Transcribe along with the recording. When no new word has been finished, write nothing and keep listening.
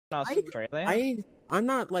Australia? I'm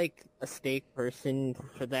not like a steak person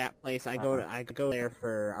for that place. I go there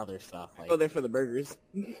for other stuff. Like Go there for the burgers.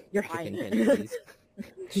 You're chicken high. tendies.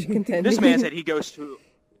 Chicken tendies. This man said he goes to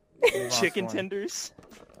chicken tenders.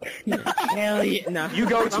 Hell yeah! No. You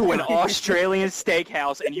go to an Australian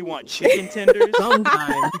steakhouse and you want chicken tenders?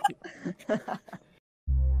 Sometimes.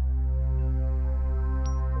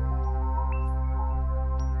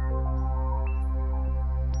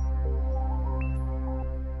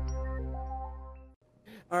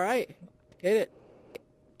 All right, hit it.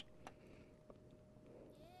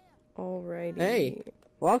 Alrighty. Hey,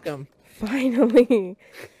 welcome. Finally.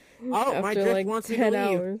 Oh, my After drift like wants me 10 to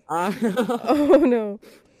leave. hours. Oh no.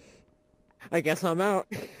 I guess I'm out.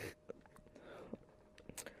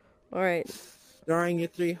 Alright. Starring your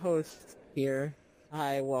three hosts here.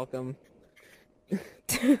 Hi, welcome.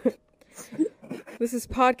 This is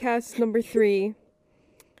podcast number 3.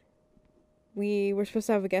 We were supposed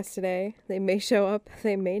to have a guest today. They may show up,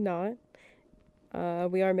 they may not.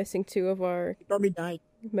 We are missing 2 of our He probably died.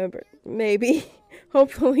 members. Maybe.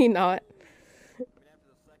 Hopefully not.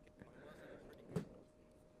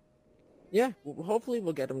 Yeah, hopefully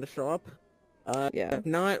we'll get him to show up. Yeah. If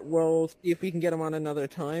not, we'll see if we can get him on another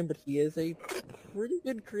time, but he is a pretty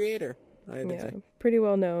good creator, I would Yeah. say. Pretty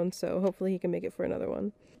well known, so hopefully he can make it for another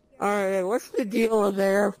one. Alright, what's the deal with the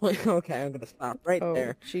airplane? Okay, I'm gonna stop right Oh,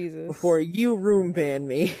 there Jesus. before you room ban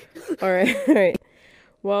me. Alright.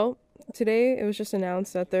 Well, today it was just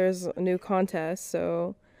announced that there's a new contest,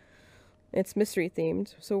 so it's mystery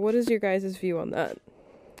themed. So what is your guys' view on that?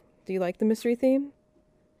 Do you like the mystery theme?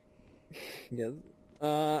 Yes.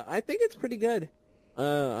 I think it's pretty good.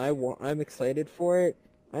 I'm excited for it.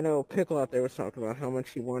 I know Pickle out there was talking about how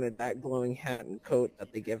much he wanted that glowing hat and coat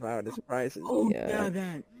that they give out as prizes. Oh, Yeah.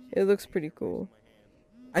 that. It looks pretty cool.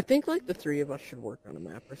 I think like the 3 of us should work on a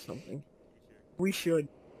map or something. We should.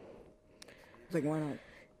 It's like, why not?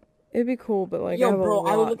 It'd be cool, but like I Yo, have bro, a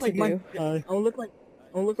lot I would look to like do. I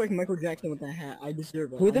would look like Michael Jackson with that hat. I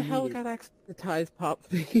deserve it. Who the I hell need got access to Ty's pop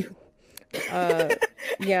video?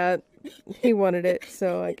 Yeah, he wanted it,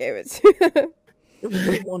 so I gave it to him.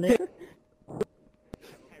 it. Want it?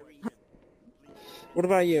 What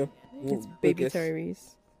about you? It's baby Lucas?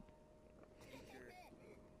 Tyrese.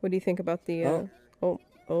 What do you think about the oh.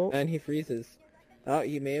 And he freezes. Oh,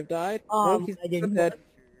 he may have died. He's I gave him dead.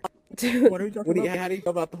 What are we talking about? How do you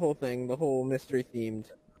feel about the whole thing? The whole mystery themed?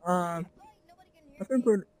 I think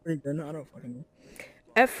pretty good. I don't fucking know.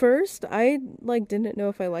 At first, I like didn't know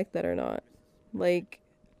if I liked that or not. Like,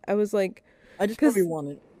 I was like, I just 'cause probably want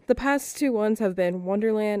it. the past 2 ones have been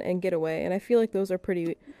Wonderland and Getaway, and I feel like those are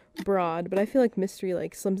pretty broad, but I feel like mystery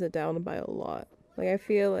like slims it down by a lot. Like I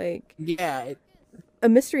feel like Yeah. a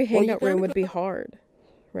mystery Well, you hangout room gotta would be hard,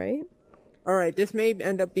 right? Alright, this may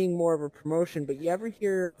end up being more of a promotion, but you ever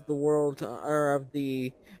hear of the world, or of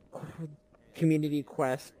the community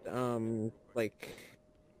quest, like,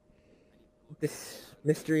 this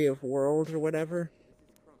Mystery of World or whatever?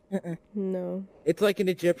 No. It's like an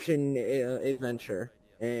Egyptian adventure,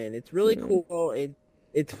 and it's really cool.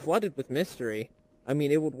 It's flooded with mystery. I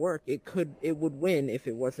mean, it would work. It would win if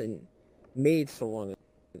it wasn't made so long ago.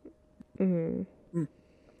 Mm-hmm.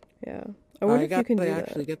 Yeah. I wonder if you can do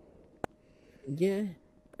actually that. Yeah.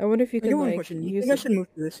 I wonder if you I got can one like question. You use think I it. should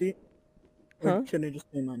move to this seat? Or Huh? should I just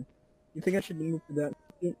stay in mine? You think I should move to that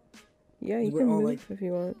seat? Yeah, you We're can all, move like- if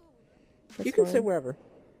you want. That's You can fine. sit wherever.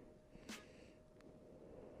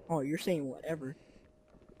 Oh, you're saying whatever.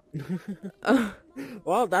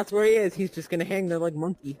 Well, that's where he is. He's just gonna hang there like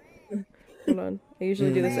monkey. Hold on. I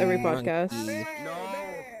usually do this every Monkey. podcast.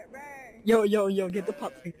 Yo, get the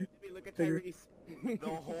pop finger. Look at Tyrese. The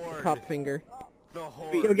horde. Pop finger. The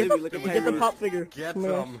horde. Yo, get Look at the Tyrese. pop figure. Get Yeah.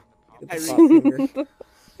 them. Get the pop finger.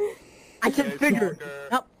 I said figure.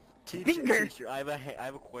 Not Teacher, I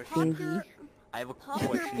have a question. Fingy. I have a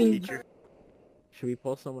question, teacher. Should we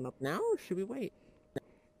pull someone up now, or should we wait?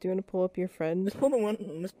 Do you want to pull up your friend, Let's pull the one.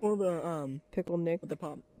 Let's pull the Pickle Nick? with the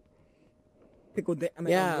pop. Pickle.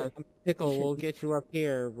 Yeah, Pickle, we'll get you up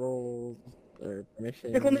here. Roll or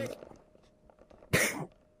permission. Pickle Nick.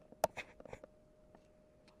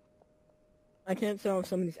 I can't tell if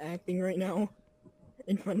somebody's acting right now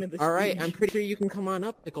in front of the Alright, stage. I'm pretty sure you can come on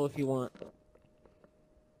up, Pickle, if you want.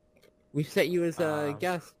 We set you as a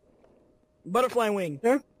guest. Butterfly wing.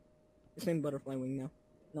 Sure. It's named Butterfly wing now.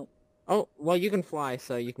 No. Oh, well, you can fly,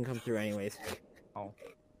 so you can come through anyways. Oh.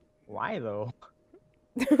 Why though?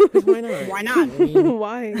 'Cause why not? Why not? I mean,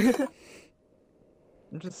 Why?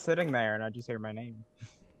 I'm just sitting there and I just hear my name.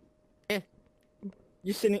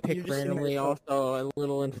 You're sitting. pick You're just sitting randomly, right also a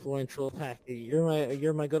little influential tactic.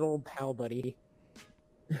 You're my good old pal, buddy.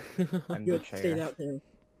 I'm You the stayed chair. out there.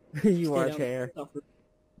 You are Stay down. chair. Suffer.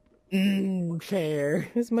 Chair.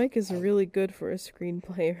 His mic is really good for a screen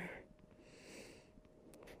player.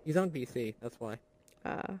 He's on PC, that's why.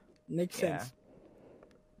 Ah. Makes Yeah. sense.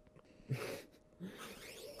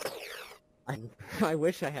 I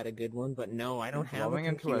wish I had a good one, but no, I don't have a Blowing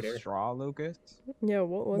into computer. a straw, Lucas? Yeah,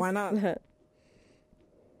 what was Why not? that?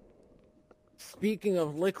 Speaking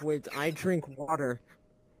of liquids, I drink water.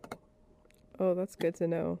 Oh, that's good to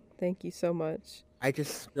know. Thank you so much. I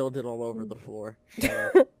just spilled it all over the floor.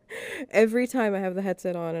 Every time I have the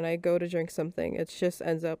headset on and I go to drink something, it just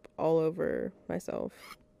ends up all over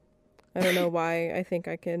myself. I don't know why I think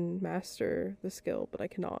I can master the skill, but I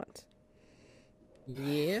cannot.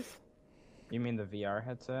 Yes? You mean the VR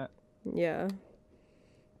headset? Yeah.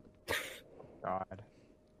 God.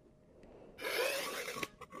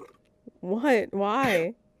 What?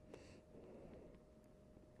 Why?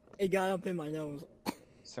 It got up in my nose.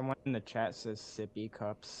 Someone in the chat says sippy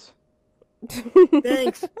cups.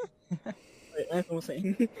 Thanks. Wait, that's what I'm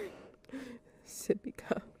saying. Sippy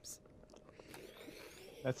cups.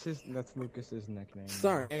 That's Lucas's nickname.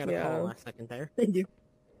 Sorry, I got a Yeah. call last second there. Thank you.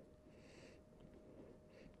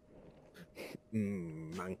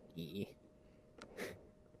 Monkey.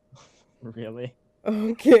 Really?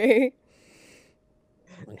 Okay.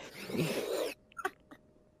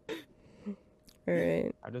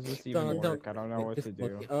 Alright. How does this even Don't- work? I don't know what to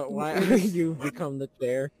do. Why are you become the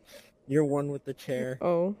chair? You're one with the chair.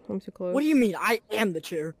 Oh, I'm too close. What do you mean? I am the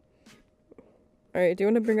chair. Alright, do you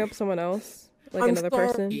want to bring up someone else? Like I'm another sorry.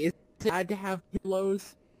 person? Is it bad to have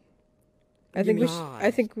pillows? I think we should. God.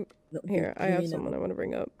 I think. No, Here, what I do you have mean someone I want to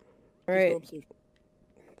bring up. Just go Alright, upstairs.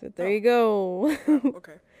 there you go.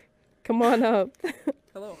 Okay. Come on up.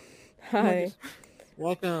 Hello. Hi.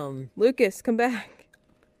 Welcome. Lucas, come back.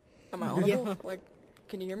 Am I Yeah. audible? Like,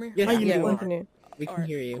 can you hear me? Yes, How you you Yeah, doing? we are. can hear. We can Alright,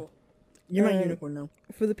 hear you. cool. You're my Um, unicorn now.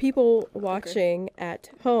 For the people watching at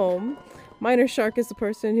home, Minor Shark is the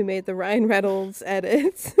person who made the Ryan Reynolds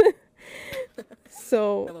edits.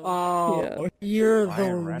 So, Hello. Oh, Yeah. you're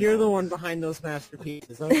Ryan the Reynolds. one behind those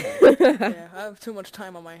masterpieces. Okay. Yeah, I have too much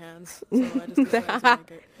time on my hands, so I just decided to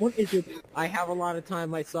make it. What is it? I have a lot of time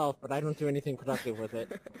myself, but I don't do anything productive with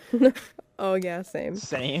it. oh yeah, same.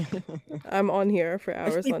 Same. I'm on here for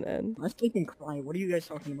hours sleep- on end. I sleep and cry. What are you guys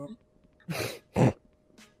talking about?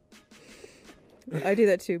 I do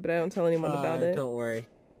that too, but I don't tell anyone about it. Don't worry.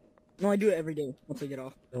 No, I do it every day once I get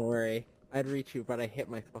off. Don't worry. I'd reach you, but I hit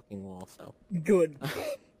my fucking wall, so. Good.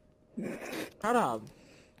 Shut up.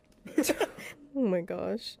 Oh my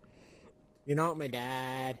gosh. You're not my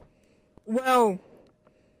dad. Well.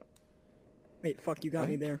 Wait, fuck, you got What?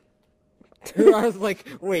 me there. I was like,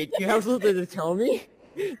 wait, you have something to tell me?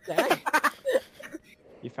 Dad?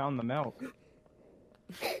 You found the milk.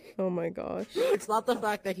 Oh my gosh. It's not the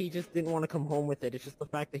fact that he just didn't want to come home with it, it's just the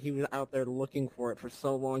fact that he was out there looking for it for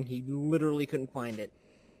so long he literally couldn't find it.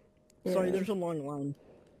 Sorry, Yeah. there's a long line.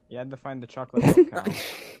 You had to find the chocolate milk cow.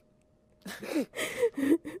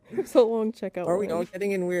 So long checkout Are we line. all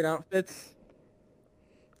getting in weird outfits?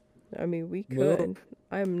 I mean, we Well- could.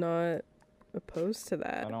 I'm not opposed to I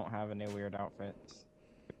that. don't have any weird outfits.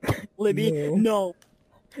 Libby, No. no.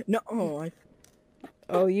 No, oh,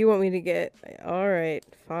 Oh, you want me to get... Alright,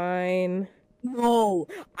 fine. no.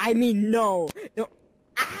 I mean, no. No.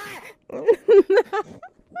 Ah!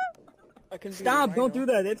 I can be Stop, a don't rhino.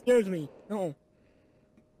 do that. It scares me. No.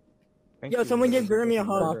 Thank Yo, you, someone give Lucas. Gurmy a That's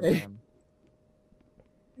hug. burger, man.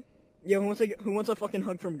 Yo, who wants a fucking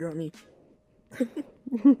hug from Gurmy?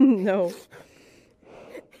 No.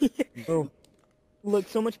 Oh, Look,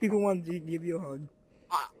 so much people want to give you a hug.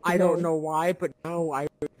 I don't know why, but now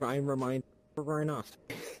I'm reminded of rhinos.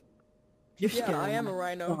 You're Yeah, scaring I am me. a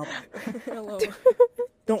rhino. Stop. Hello.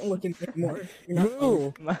 Don't look at me anymore. You're not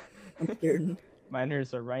Moo! funny. I'm scared.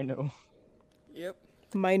 Miner's a rhino. Yep.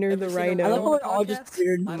 Minor the Ever seen a I Rhino. love rhino? how we're all just Podcast?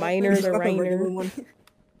 scared. I don't Minor We think just the got regular Rhino. one.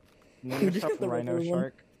 Name We just yourself got the Rhino regular one.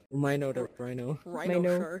 Shark. Rhino to rhino. Rhino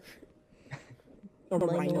Rhino. shark. Or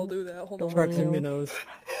Rhino. rhino. I'll do that. Hold Don't on. Sharks and Rhino. minnows.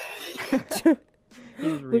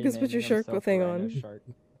 He's Lucas, put your renaming shark himself thing Rhino on. Shark.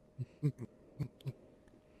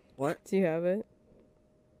 What? Do you have it?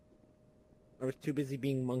 I was too busy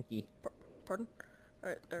being monkey. Pardon?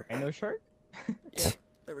 Alright, there. Rhino Shark? Yeah,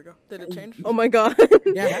 there we go. Did it change? Oh my god.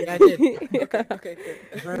 Yeah, I did. Okay, okay,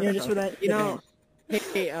 good. Yeah, just for that. You know,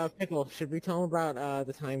 hey, Pickle, should we tell him about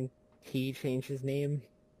the time T changed his name?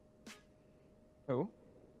 Who?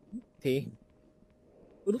 T?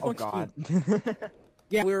 Who the Oh fuck's god.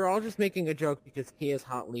 Yeah, we were all just making a joke because T is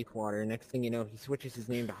Hot Leaf Water. Next thing you know, he switches his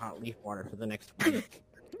name to Hot Leaf Water for the next week.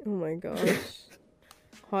 Oh my gosh.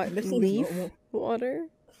 Hot This seems leaf normal. water?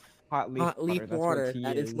 Hot leaf Hot leaf water. That's water. what tea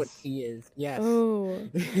That is what is. tea is. Yes. Oh,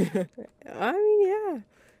 I mean, yeah,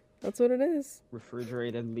 that's what it is.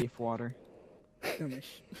 Refrigerated leaf water.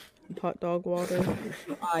 Skirmish. Hot dog water.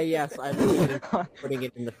 Yes, I've been putting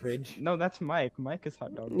it in the fridge. No, that's Mike. Mike is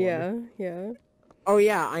hot dog water. Yeah, yeah. Oh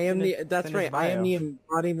yeah, I am It's that's in his right. I am bio. the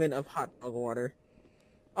embodiment of hot dog water.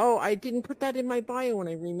 Oh, I didn't put that in my bio when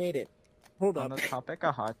I remade it. Hold On up. the topic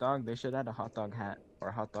of hot dog, they should add a hot dog hat or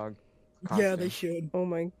a hot dog Yeah, they costume. should. Oh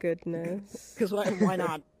my goodness. Cause why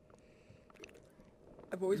not?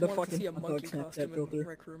 I've always The wanted to fucking see a hot monkey dog Snapchat costume in filter.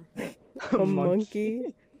 Rec Room. A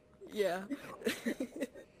monkey? Yeah.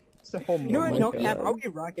 It's a whole You know what? No, monkey. yeah, I'll be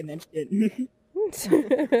rocking that shit.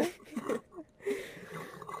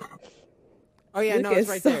 Oh yeah, no, it's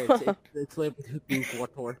Lucas, right there. stop. It's labeled Hoopy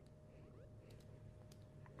Water.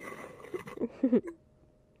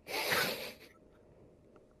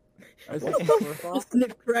 Is this the first off?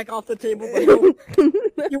 Snip crack off the table, but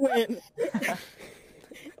no, you win.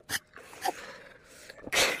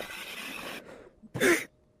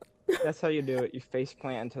 That's how you do it. You face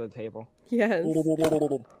plant into the table. Yes.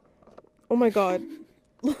 Oh my god.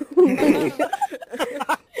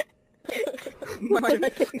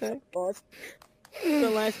 Boss. The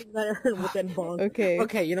last thing that I heard was that bonk. Okay.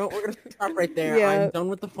 Okay, you know what? We're gonna stop right there. Yeah. I'm done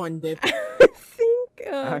with the fun dip. I think,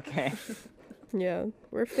 Okay. yeah,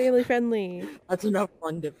 we're family friendly. That's enough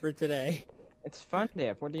fun dip for today. It's fun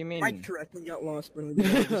dip. What do you mean? I directly got lost when We're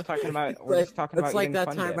we just talking about. We're just talking It's about like eating that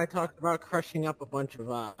fun time dip. I talked about crushing up a bunch of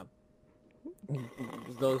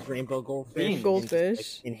those rainbow goldfish. Beans. and just,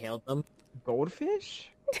 Goldfish. like, inhaled them. Goldfish?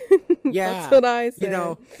 Yeah. That's what I said. You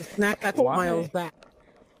know, the snack that Why? smiles back.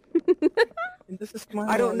 And this is my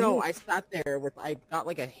I don't know. I sat there with I got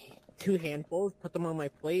like two handfuls, put them on my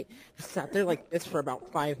plate, just sat there like this for about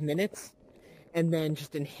 5 minutes, and then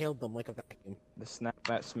just inhaled them like a vacuum. The snack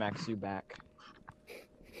that smacks you back.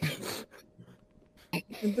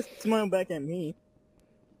 And this smile back at me.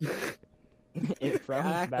 It frowns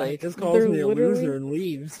Exactly. back. It just calls They're me a literally- loser and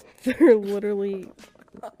leaves. They're literally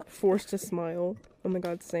forced to smile. Oh my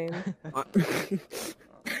god, same.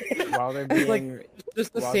 While they're It's like- being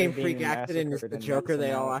Just the While same they're being freak accident as massacred the in Joker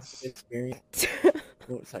they all have mass to experience.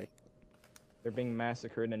 Oh, sorry. they're being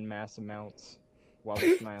massacred in mass amounts while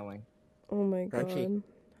they're smiling. Oh my Crunchy. god.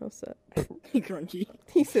 How sad. Crunchy.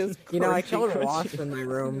 He says You know, I Crunchy, killed a crunchy. wasp in my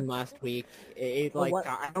room last week. It like what?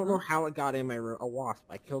 I don't know how it got in my room. A wasp.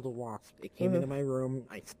 I killed a wasp. It came into my room.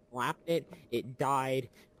 I slapped it. It died.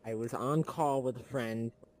 I was on call with a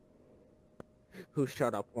friend who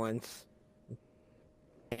shut up once.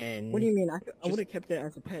 And What do you mean? I would have kept it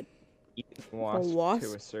as a pet. Eat a wasp, wasp?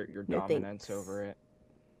 to assert your No dominance thanks. over it.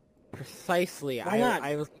 precisely, Why not?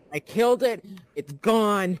 I killed it. It's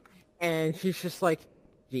gone. And she's just like,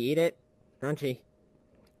 "Did you eat it? Crunchy."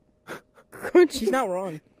 She's not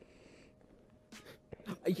wrong.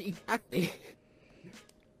 Exactly.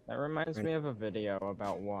 That reminds me of a video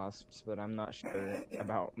about wasps, but I'm not sure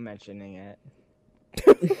about mentioning it.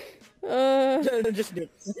 Just do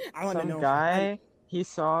it. I want to Some know. guy, he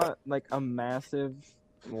saw like a massive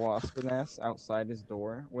wasp nest outside his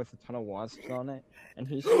door with a ton of wasps on it, and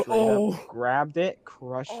he straight Oh. up grabbed it,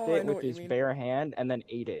 crushed Oh, I it know with what you his mean. bare hand, and then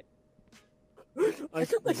ate it. I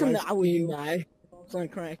sounds like something that I would do. die. It's on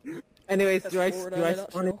crack. Anyways, That's do I forward do I on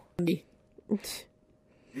that spawn in show.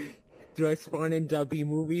 do I spawn in W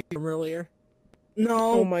movie from earlier?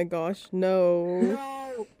 No. Oh my gosh, no.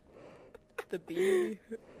 No. The bee.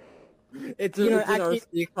 It's You know, it's an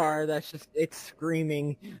actually- RC car that's just it's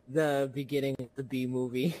screaming the beginning of the B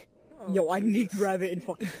movie. Oh, Yo, I need to grab it and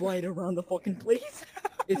fucking fly it around the fucking place.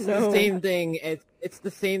 It's No. the same thing. It's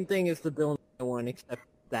the same thing as the Bill Nye one, except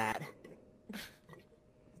that.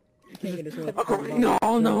 You can't get this one.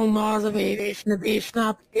 No laws of aviation to be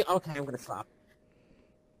stopped. Okay, I'm gonna stop.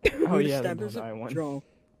 Oh yeah, the Stab Bill us Nye one. Draw.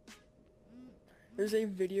 There's a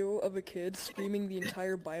video of a kid screaming the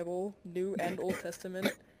entire Bible, New and Old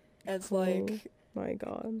Testament, as like My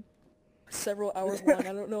god. several hours long.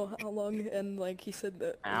 I don't know how long, and like he said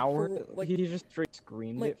that Hour? for, like He just straight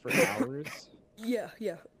screamed like- it for hours. yeah.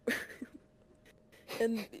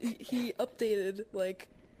 And he updated like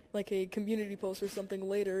a community post or something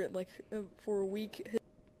later, like for a week.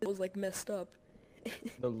 It was like messed up.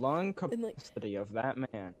 The lung And, like- capacity of that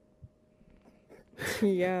man.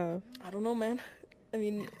 Yeah. I don't know, man. I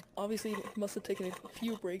mean, obviously he must have taken a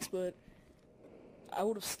few breaks, but I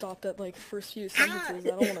would have stopped at like first few sentences. I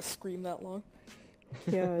don't want to scream that long.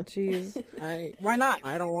 Yeah, jeez. Why not?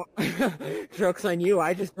 I don't want. Joke's on you.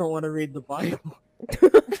 I just don't want to read the Bible.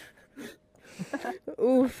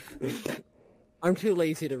 Oof. I'm too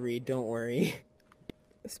lazy to read. Don't worry.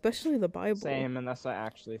 Especially the Bible. Same, unless I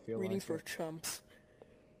actually feel Reading like for it. chumps.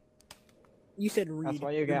 You said read. That's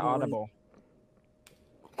why you You're get boring. audible.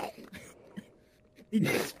 Did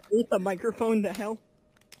you speak the microphone? The hell?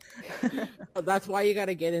 That's why you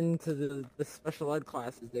gotta get into the special ed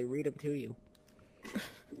classes. They read them to you.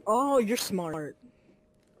 Oh, you're smart.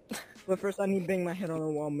 But first, I need to bang my head on the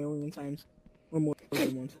wall a million times, or more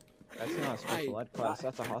than once. That's not a special ed class.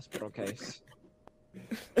 That's a hospital case.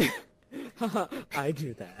 I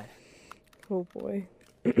do that. Oh boy.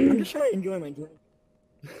 I'm just trying to enjoy my drink.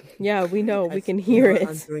 Yeah, we know. We can You hear know what? it.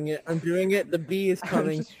 I'm doing it. I'm doing it. The bee is I'm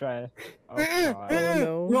coming. just trying. Oh Oh god.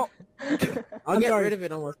 no. No, I'll I'm get sorry. rid of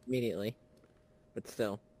it almost immediately. But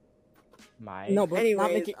still. My. no, but not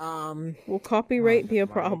Anyways, making. Will copyright be a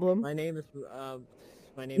my- problem? my name is No,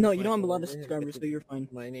 you don't have a Michael lot of with subscribers, so you're fine.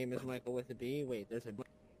 My name is Michael with a B. Wait, there's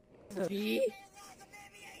a B?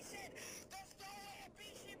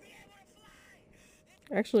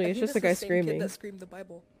 Actually, it's just a guy screaming. That screamed the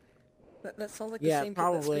Bible. That sounds like Yeah, the same kid that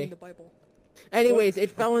probably. screamed the Bible. Anyways,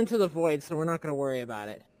 it fell into the void, so we're not gonna worry about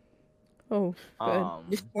it. Oh, good.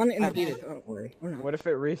 Just spawn it in I the beat box. it. Don't worry. We're not. What if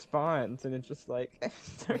it respawns and it just like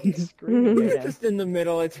starts screaming again? Just in the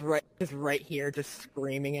middle, it's right here, just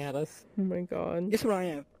screaming at us. Oh my god. Guess what I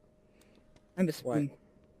am? I'm a spoon.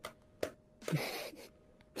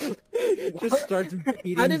 Just starts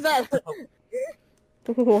beating. How did that?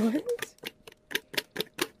 What?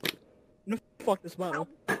 No, fuck this bottle.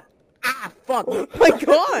 Ah, fuck! Oh my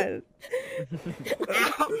god!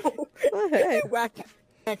 Ow! What the heck? Whack.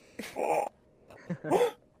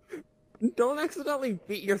 Don't accidentally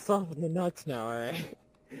beat yourself in the nuts now, alright?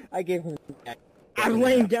 I gave him. I'm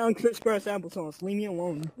laying down crisscross applesauce. Leave me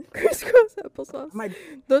alone. Crisscross applesauce. My,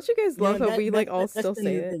 Don't you guys love Yeah, how that- we that- like all that's still the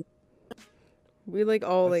say new it? thing. We like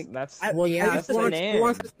all like. That's Well, yeah, I that's just the like- name. he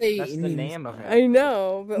wants to say That's it the means- name of it. I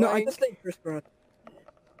know, but No, I like. just say crisscross.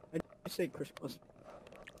 I just say crisscross.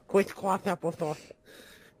 Crisscross applesauce.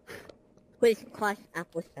 Crisscross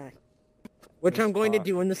applesauce. Which I'm going to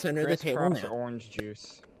do in the center of the table Crisscross now. orange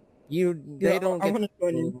juice. They Yeah, don't I get wanna to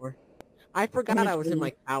join do in. anymore. I forgot wanna I was in join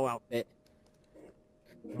my cow outfit.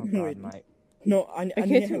 Oh god, Wait. Mike. No, I can't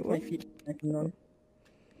need to do have my it. feet acting on.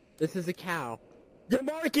 This is a cow.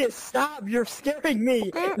 DeMarcus, stop! You're scaring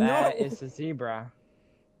me! That No! is a zebra.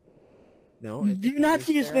 No, Do you not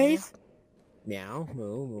see his face? Meow.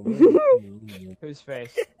 Moo, moo, moo, moo, moo, Whose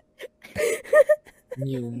face? moo.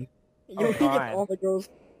 You Oh, don't think God. it's all the girls.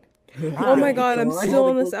 Oh my god, I'm Why? still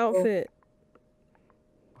in this outfit.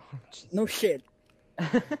 Oh, jeez. No shit.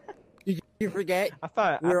 Did you forget? I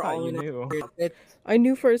thought We're you all in knew. our outfits. I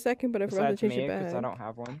knew for a second, but I forgot to Besides change me, it because I back. don't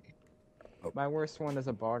have one. My worst one is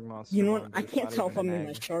a bog monster. You know what? one, I but it's can't not tell if even I'm an in my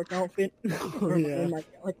egg. shark outfit or Yeah. in my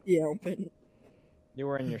galaxy outfit. You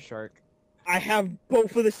were in your shark. I have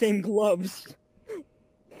both of the same gloves.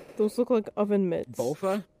 Those look like oven mitts.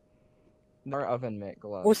 Bofa? Nor oven mitt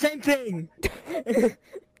gloves. Well, same thing.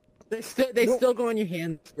 They No. still go on your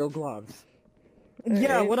hands, still gloves.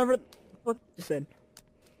 Yeah, Alright. whatever. What you said.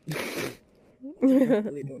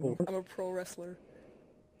 I'm a pro wrestler.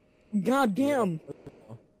 God damn.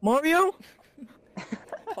 Mario?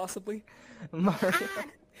 Possibly. Mario.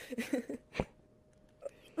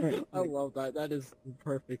 Alright, I love that. That is the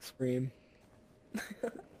perfect scream.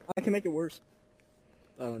 I can make it worse,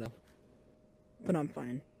 Oh no. but I'm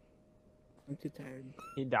fine. I'm too tired.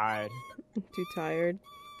 He died. I'm too tired.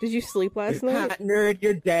 Did you sleep last night? Nerd,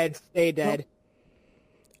 you're dead. Stay dead.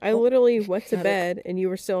 I literally went to Shut up. bed and you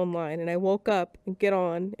were still online, and I woke up and get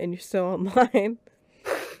on and you're still online.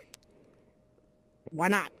 Why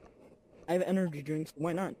not? I have energy drinks.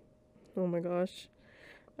 Why not? Oh my gosh.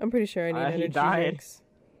 I'm pretty sure I need He energy died. drinks.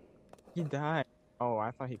 He died. Oh,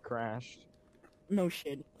 I thought he crashed. No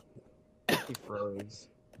shit. He froze.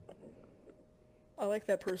 I like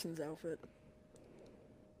that person's outfit.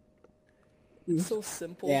 Hmm. It's so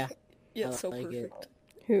simple. Yeah. Yet I so like it. perfect.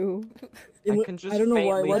 Who? It I wa- can just I don't know why.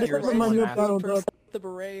 faintly Why does hear that remind me of someone Donald Duck? The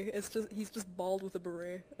beret. He's just bald with a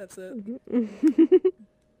beret. That's it.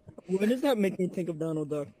 Why does that make me think of Donald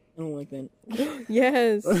Duck? I don't like that.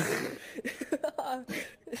 Yes.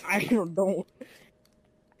 I don't.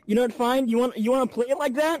 You know what? Fine. You want to play it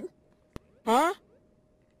like that? Huh?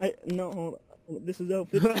 No. Hold on. This is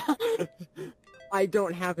outfit. I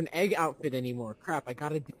don't have an egg outfit anymore. Crap, I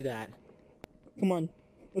gotta do that. Come on.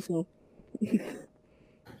 Let's go.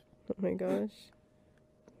 Oh my gosh.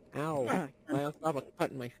 Ow. Ah. I also have a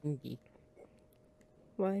cut in my fingy.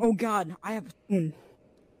 Why? Oh God, I have a spoon.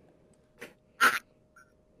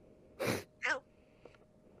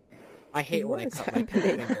 I hate when What I is cut my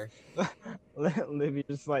happening? finger. Libby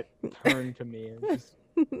just like turned to me and just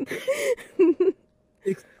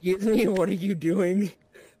Excuse me, what are you doing?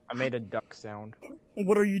 I made a duck sound.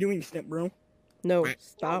 What are you doing, Snip Bro? No,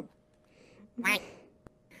 stop.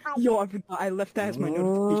 Yo, I forgot. I left that as my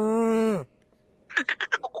notification.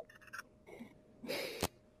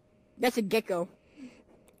 That's a gecko.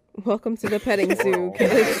 Welcome to the petting zoo, Whoa.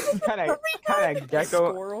 kids. kind of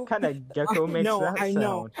gecko, Squirrel? kind of gecko makes No, that I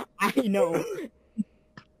know. sound. I know.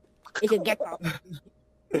 It's a gecko.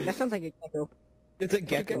 That sounds like a gecko. It's a Do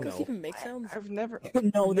gecko. geckos even make sounds? I've never,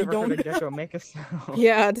 No, I've they never don't. heard a gecko make a sound.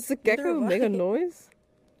 Yeah, does a Neither gecko have make a I. noise?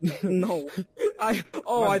 No. I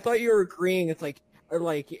thought you were agreeing. It's like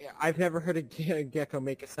I've never heard a gecko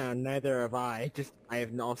make a sound. Neither have I. I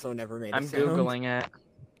have also never made a I'm sound. googling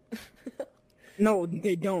it. No,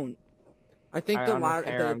 they don't. I think I the don't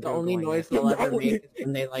care, I'm the only Googling noise it. they'll ever No, make is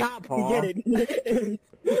when they like Stop, we paw. get it.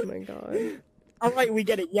 Oh my god. Alright, we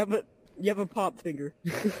get it. You have a pop finger.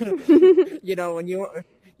 You know when you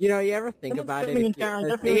ever think Someone's about filming it. in town,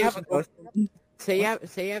 they're Say you have a filming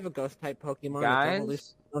ghost. Say you have a ghost type Pokemon. It's evolution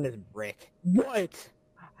Guys, known as Brick. What?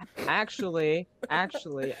 actually,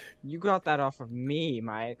 you got that off of me,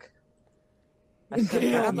 Mike. I sent I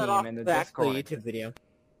that got that off meme in the the actual Discord. YouTube video.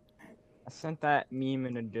 I sent that meme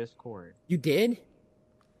in the Discord. You did?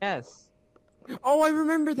 Yes. Oh, I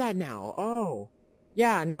remember that now. Oh,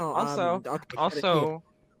 yeah. No. Also, okay,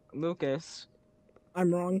 Lucas,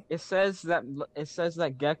 I'm wrong. it says that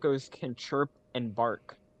geckos can chirp and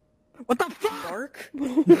bark. What the fuck? Bark?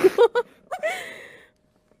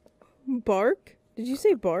 Bark? Did you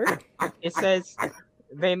say bark? It says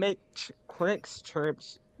they make clicks,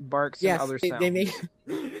 chirps, barks, yes, and other they, sounds. they make.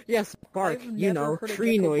 Yes, bark. I've You never know, heard a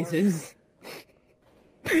tree gecko bark. noises.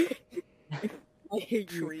 I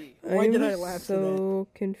hate you. Tree. Why did I I'm laugh so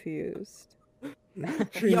confused.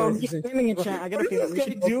 Tree Yo, noises. he's spamming in chat. I gotta What figure is out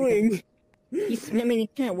this guy doing? He's spamming in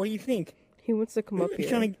chat. What do you think? He wants to come up He's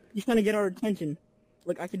here. trying to get our attention.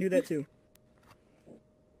 Look, I can do that too.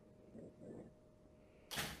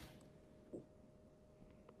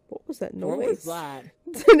 What was that What noise? was that?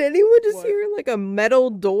 Did anyone just What? hear like a metal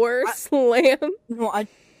door slam? No,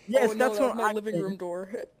 yes, oh, no, that's that was what my I living did. room door.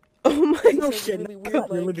 Oh my No Sounds shit. really Not weird, your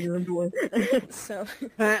like- living room door. So,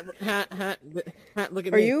 Hat, look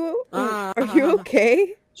at Are me. you Ah. are you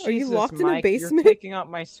okay? Are you Jesus, locked in a Mike, basement? You're taking up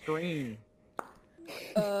my screen.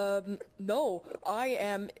 no, I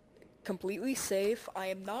am completely safe. I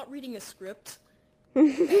am not reading a script. I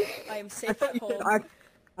am I safe thought at you home. said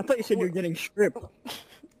I thought you said you're getting stripped.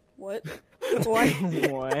 What? Why?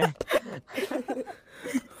 What?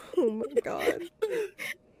 Oh my god.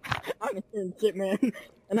 I'm in shit, man.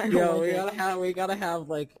 And I don't Yo, like we gotta have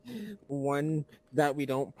like one that we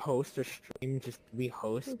don't post or stream, just we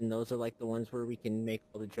host, and those are like the ones where we can make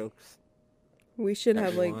all the jokes. We should that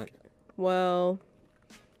have we like want. well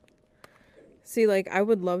see like I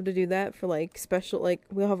would love to do that for like special like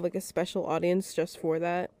we'll have like a special audience just for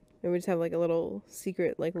that. And we just have like a little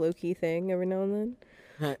secret like low key thing every now and then.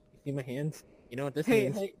 Huh, you see my hands? You know what this Hey,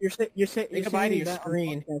 means? hey, you're goodbye to saying your that on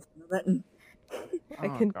screen. podcast, you know that? I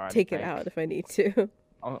Oh, can God, take it thanks. out if I need to.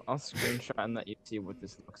 I'll screenshot and let you see what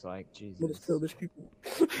this looks like. Jesus. We'll just kill this people.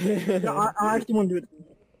 No, I actually want to do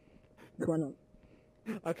it. Why not?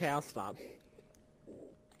 Okay, I'll stop.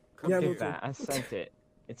 Yeah, Look we'll at that. I sent it.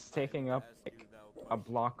 It's taking up like a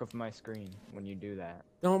block of my screen when you do that.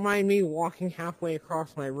 Don't mind me walking halfway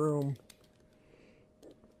across my room.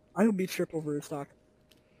 I would be tripped over a stock.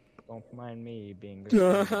 Don't mind me being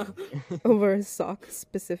good. Over a sock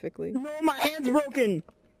specifically. No, my hand's broken.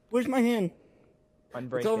 Where's my hand?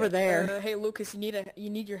 Unbreak It's over it. there. Hey Lucas, you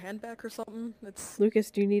need your hand back or something? That's Lucas,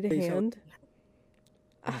 do you need a Please hand?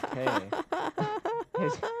 Okay.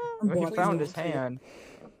 His, I'm he walking found over his to you. hand.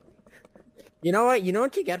 You know what? You know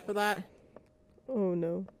what you get for that? Oh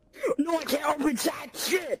no. No, I can't open that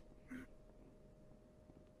shit.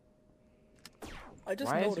 I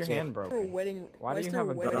just Why is your noticed. hand there a broken? wedding. Why do is you there have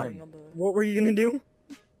a wedding gun? ring on the? What were you gonna do?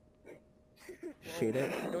 Shoot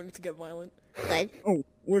it. You don't need to get violent. Oh,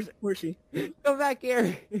 where's she? Come back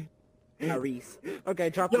here. Reese. Okay,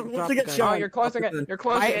 drop Yo, the let's drop look the at gun. Sean. Oh, you're closing it. You're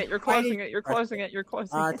closing it. You're closing it. You're closing it. You're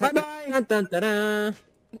closing it. Bye-bye. Dun, dun, dun, dun.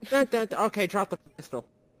 Dun, dun, dun. Okay, drop the pistol.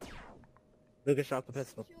 Lucas, drop the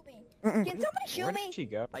pistol. Can somebody shoot Where me? did she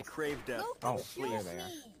go? I crave death. Oh, Shoot there they are.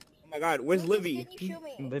 me. Oh my God, where's Livy? Can you shoot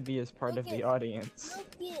me? Libby is part of the Lucas. audience.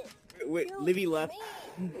 Lucas, Wait, shoot Livy left.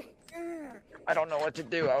 me. I don't know what to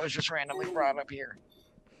do. I was just randomly brought up here.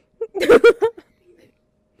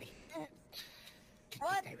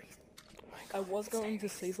 What? I was going to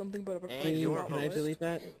say something, but I Hey, you're forgot Can I what. delete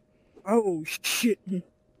that? Oh shit.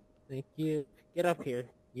 Thank you. Get up here.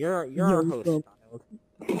 You're Yo, our host, so-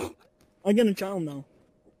 child. I get a child now.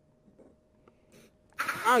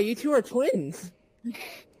 Oh, you two are twins.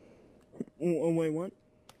 Oh, wait, what?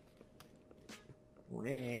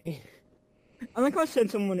 Wait. I like how I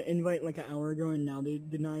sent someone an invite like an hour ago and now they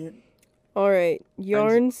deny it. All right,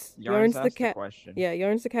 Yarns Yarns the asked the cat. question. Yeah,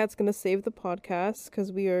 Yarns the cat's gonna save the podcast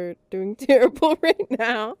because we are doing terrible right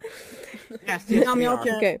now. Yes, Tell yes, me we I'll are.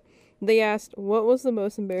 check. Okay, they asked, "What was the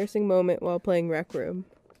most embarrassing moment while playing Rec Room?"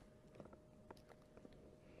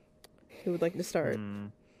 Who would like to start?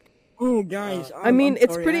 Oh, guys. I mean, I'm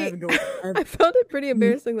it's sorry, pretty. I have to go. I found it pretty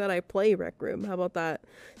embarrassing that I play Rec Room. How about that?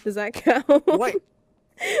 Does that count? What?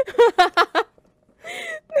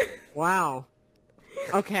 Wow.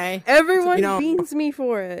 Okay. Everyone You know- beans me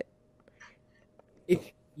for it.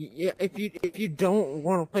 If you don't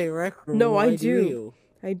want to play Rec Room, No, I why do. you?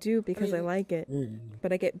 I do because I mean- like it,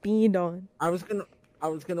 but I get beaned on. I was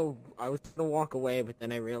gonna walk away, but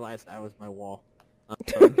then I realized that was my wall.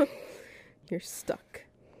 You're stuck.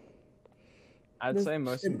 I'd This- say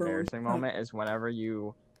most It burned. embarrassing moment is whenever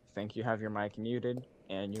you think you have your mic muted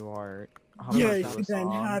and you are Yes, humming to a that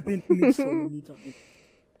song. happened to me so many times.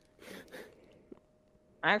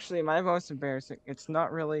 Actually, my most embarrassing, it's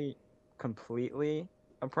not really completely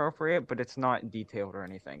appropriate, but it's not detailed or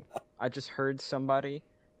anything. I just heard somebody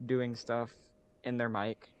doing stuff in their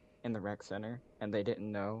mic in the rec center, and they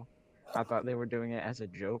didn't know. I thought they were doing it as a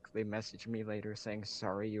joke. They messaged me later saying,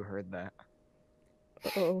 sorry you heard that.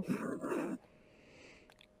 Oh.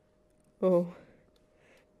 Oh.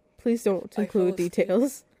 Please don't I include fell asleep.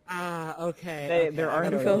 details. Okay. There I are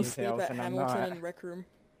gotta no I fell think. asleep details, at and I'm Hamilton not. in Rec Room.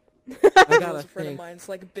 I It gotta was a friend of think. mine. It's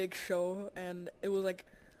like a big show, and it was like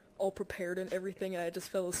all prepared and everything, and I just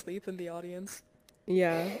fell asleep in the audience.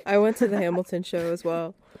 Yeah, I went to the Hamilton show as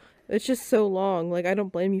well. It's just so long. Like, I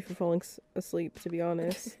don't blame you for falling asleep, to be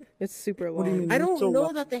honest. It's super long. What do you mean? I don't So know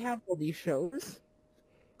what? that they have all these shows.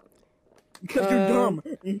 Because you're Um, dumb.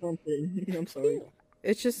 I'm kidding. I'm sorry.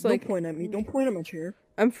 It's just Don't like, point at me. Don't point at my chair.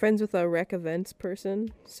 I'm friends with a rec events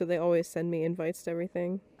person, so they always send me invites to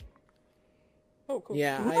everything. Oh, cool.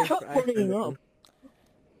 Yeah, What? I've Pointing heard of up. them.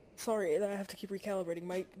 Sorry, I have to keep recalibrating.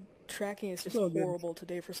 My tracking is just Oh, good. horrible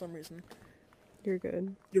today for some reason. You're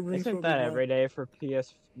good. Your room's Isn't so that big, every day for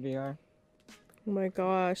PSVR? Oh my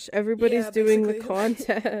gosh, everybody's Yeah, doing the basically.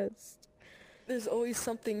 contest. There's always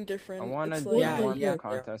something different. I want to It's do like, Yeah, more yeah.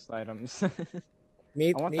 contest items.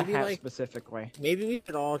 Maybe, I want the maybe hat like specifically. maybe we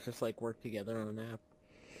could all just like work together on an app.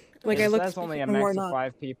 Like, It I looked. says only a And why max of not?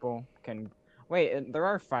 5 people can... Wait, there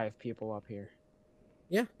are 5 people up here.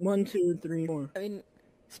 1, 2, 3, 4. I mean,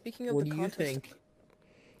 speaking of What the do you contest, think?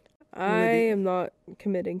 I am not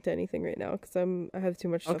committing to anything right now because I have too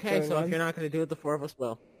much stuff Okay, going so on. if you're not gonna do it, the four of us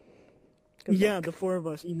will. Good Yeah, luck. the 4 of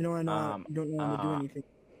us, even though I don't know how to do uh, anything.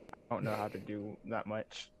 I don't know how to do that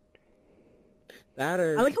much. That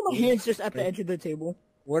or I like how my hand's just at the edge of the table.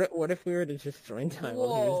 what if we were to just join time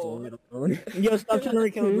while he was doing it alone? Yo, stop trying to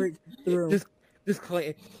recalibrate through. Just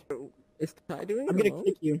claim. Is Ty doing it I'm gonna alone?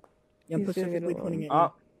 kick you. Yeah, I'm He's doing it specifically alone. pointing at you.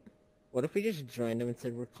 Oh, What if we just joined him and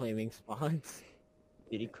said we're claiming spots?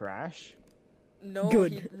 did he crash? no,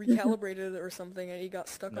 Good. he recalibrated or something, and he got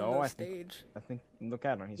stuck No, on the I think- stage. I think, look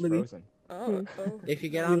at him, he's Libby? frozen. Oh, oh. If you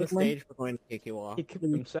get You on the look like- stage, we're going to kick you off. He kicked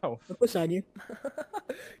Libby. himself. Look beside you.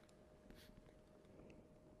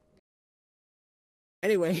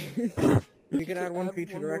 Anyway, if you could add one Add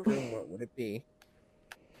feature one to more. Rec Room, what would it be?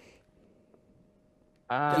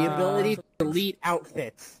 The Uh, ability to delete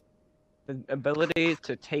outfits. the ability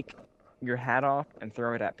to take your hat off and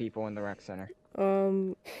throw it at people in the rec center. I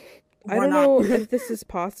Why don't not? know if this is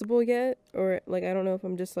possible yet, or like I don't know if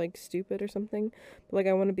I'm just like stupid or something. But like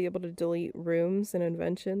I want to be able to delete rooms and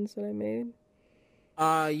inventions that I made.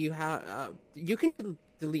 You can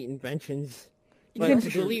delete inventions, You but can to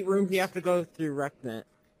delete rooms, you have to go through RecNet.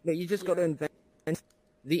 No, you just go to inventions.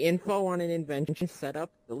 The info on an invention setup,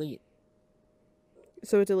 delete.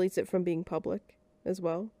 So it deletes it from being public as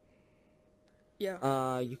well.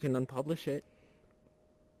 Yeah. You can unpublish it.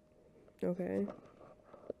 Okay.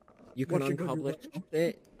 You can What you gonna do unpublish now?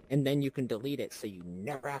 it, and then you can delete it, so you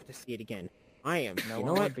never have to see it again. No you one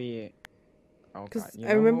know would what? be... Oh 'Cause god, you I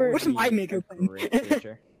know what remember- would What's be my a maker thing? great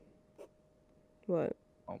feature? What?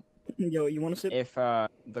 Yo, you want to sit? If the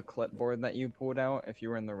clipboard that you pulled out, if you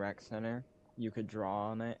were in the rec center, you could draw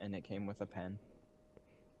on it and it came with a pen.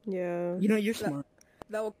 Yeah. You know, you're smart.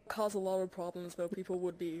 That would cause a lot of problems, though. People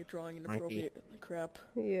would be drawing inappropriate crap.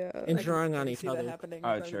 Yeah. And I can drawing on totally each see that other. happening,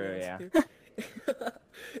 Oh, if I true, was yeah.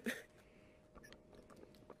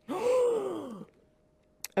 you.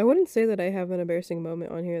 I wouldn't say that I have an embarrassing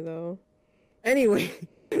moment on here though. Anyway,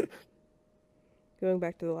 Going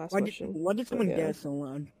back to the last Why question. did someone yeah. gas so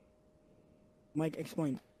loud? Mike,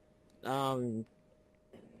 explain. we're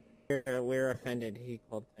offended. He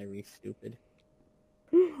called Tyrese stupid.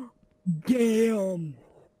 Damn!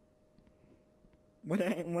 What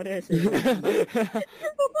did I say?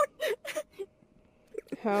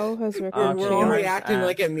 How has We're Record we're all VR changed? reacting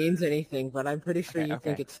like it means anything, but I'm pretty sure you think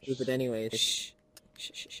Okay. it's stupid anyways. Shh.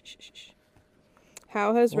 Shh, shh, shh, shh, shh.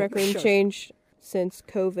 How has Well, Rec Room shush. changed since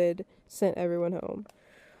COVID sent everyone home?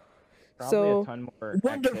 Probably So a ton more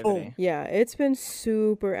Wonderful. activity. yeah, it's been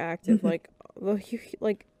super active. Like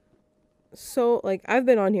I've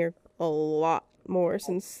been on here a lot more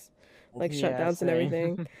since like Yeah, shutdowns and same.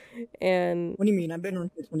 everything. And What do you mean? I've been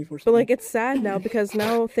on here 24/7. but like it's sad now because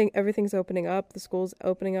now everything's opening up, the school's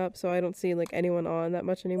opening up, so I don't see like anyone on that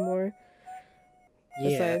much anymore. Yeah.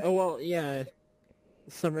 Aside- Oh well, yeah.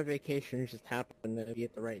 Summer vacation just happened to be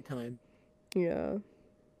at the right time. Yeah.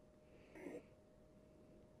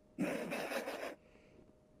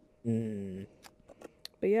 Hmm.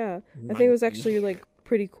 But yeah, I think it was actually like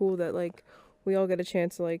pretty cool that like we all get a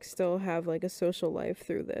chance to like still have like a social life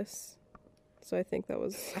through this. So I think I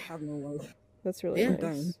have no life. that's really Yeah. nice.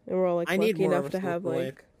 Dang. And we're all like I need lucky more enough of a to have social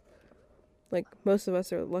life. like most of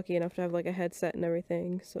us are lucky enough to have like a headset and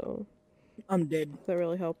everything, so I'm dead. that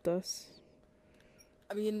really helped us.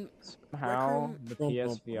 I mean, Somehow Room- the Bum, bum,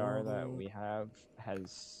 PSVR that bum. we have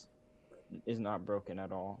is not broken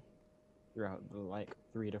at all throughout the like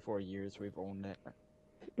 3 to 4 years we've owned it.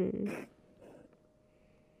 Mm.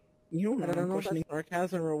 You know I what? don't I'm know if questioning. that's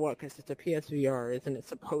sarcasm or what, because it's a PSVR, isn't it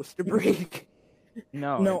supposed to break?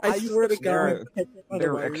 No, No, I swear to they're, God. they're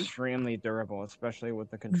Otherwise, extremely durable, especially with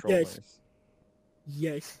the controllers.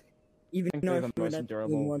 yes. Even I think though they're I the feel most that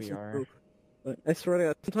durable once it VR. broke. But I swear to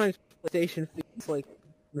God, sometimes PlayStation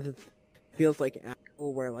feels like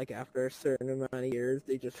Apple, where like after a certain amount of years,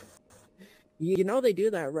 they just you know they do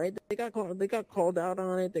that, right? They got called out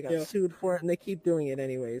on it, they got Yeah. sued for it, and they keep doing it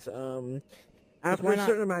anyways. After why a not?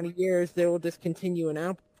 certain amount of years, they will discontinue an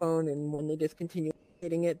Apple phone, and when they discontinue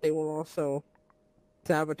hitting it, they will also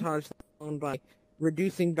sabotage the phone by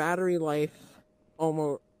reducing battery life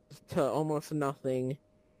almost nothing,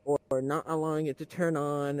 or not allowing it to turn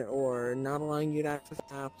on, or not allowing you to access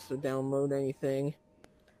apps or download anything.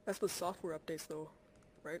 that's with software updates though,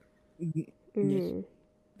 right? Yes. Mm.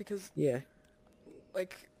 Because Yeah.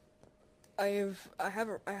 like I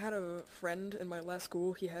had a friend in my last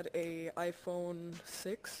school. He had a iPhone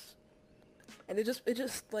 6, and it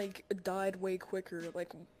just like died way quicker.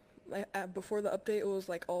 Like before the update, it was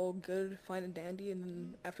like all good, fine and dandy, and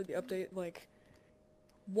then after the update, like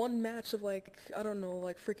one match of like I don't know,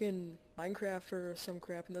 like freaking Minecraft or some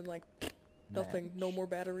crap, and then like nothing, no more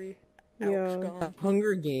battery. Ouch, Yeah. gone.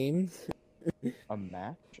 Hunger Games. A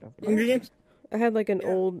match of Hunger Games? I had like an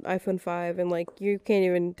Yeah. old iPhone 5 and like you can't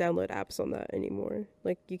even download apps on that anymore.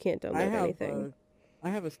 Like you can't download anything. I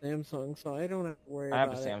have a Samsung, so I don't have to worry I have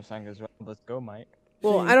a about it. Samsung as well. Let's go, Mike.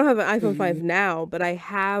 Well, Same. I don't have an iPhone 5 Mhm. now, but I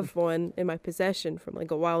have one in my possession from like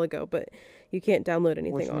a while ago, but you can't download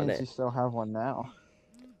anything Which on means it. you still have one now.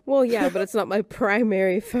 Well, yeah, but it's not my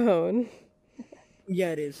primary phone.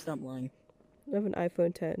 Yeah, it is. Stop lying. I have an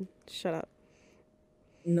iPhone 10. Shut up.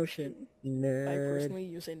 No shit. I Nerd. personally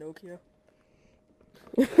use a Nokia.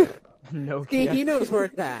 No See, he kidding. knows where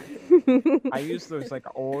it's at. I use those like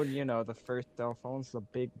old, the first cell phones, the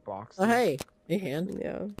big boxes. Oh, hey, hand.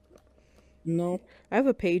 Yeah. No. I have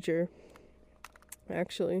a pager.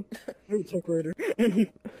 Actually. I'm a typewriter.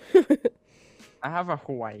 I have a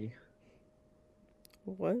Hawaii.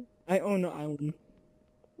 What? I own an island.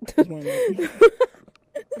 That's why I'm not.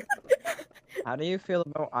 How do you feel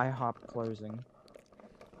about IHOP closing?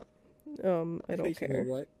 I don't Basically, care.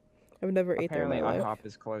 what? I've never ate there in Apparently, my life. IHOP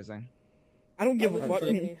is closing, I don't give I a live fuck.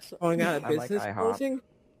 in Sydney, so Going out of I like business IHOP. closing?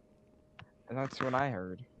 and that's what I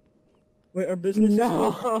heard. Wait, our business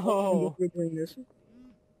No. We're doing this.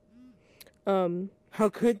 How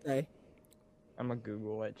could they? I'm gonna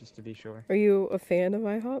Google it just to be sure. Are you a fan of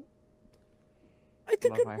IHOP? It's a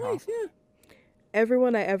Love good IHOP. place, yeah.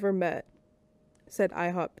 Everyone I ever met said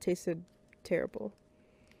IHOP tasted terrible.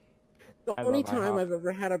 The I only love time IHOP. I've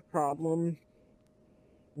ever had a problem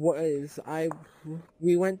was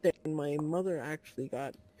we went there and my mother actually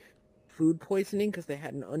got food poisoning because they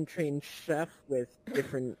had an untrained chef with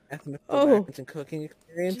different ethnic Oh. backgrounds and cooking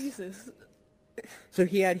experience. Jesus. So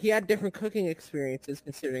he had different cooking experiences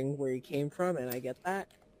considering where he came from, and I get that.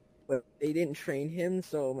 But they didn't train him,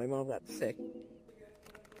 so my mom got sick.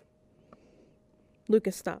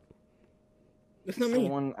 Lucas, stop. That's not me.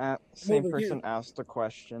 Same over here. person asked a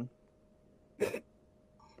question.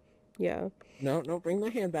 Yeah. No, bring the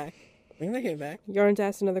hand back. Bring the hand back. Yarns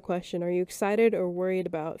asked another question. Are you excited or worried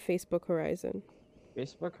about Facebook Horizon?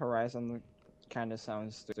 Facebook Horizon kind of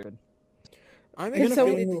sounds stupid. I'm I'm gonna so- excited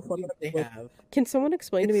fill to in see the what they fucking- have. Can someone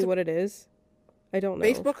explain to It's me a- what it is? I don't know.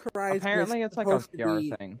 Facebook Horizon Apparently, is it's like a supposed to VR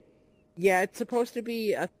be, thing. Yeah, it's supposed to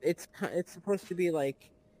be. It's supposed to be like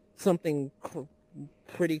something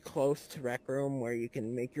pretty close to Rec Room, where you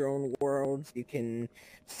can make your own worlds, you can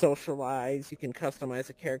socialize, you can customize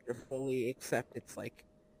a character fully, except it's like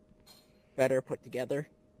better put together.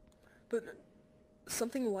 But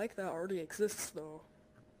something like that already exists, though,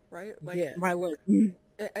 right? Like, Yeah. My list.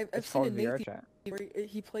 I've It's seen called it VR Nathan chat. where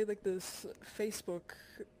he played like this Facebook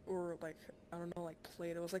or like I don't know, like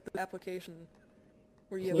played. It was like the application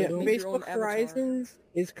where you Yeah, like, make your own Facebook avatar. Horizons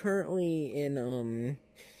is currently in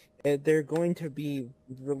they're going to be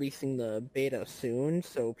releasing the beta soon,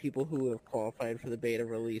 so people who have qualified for the beta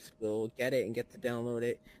release will get it and get to download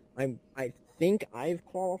it. I think I've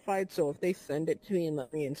qualified, so if they send it to me and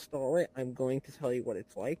let me install it, I'm going to tell you what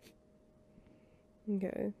it's like.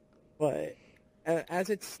 Okay. But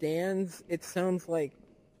as it stands, it sounds like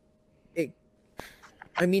it.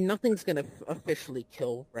 I mean, nothing's gonna officially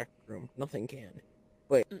kill Rec Room. Nothing can.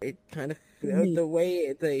 But it kind of the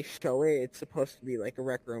way they show it, it's supposed to be like a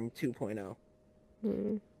Rec Room 2.0.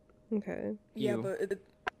 Hmm. Okay. Yeah, You. but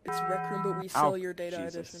it's Rec Room, but we sell your data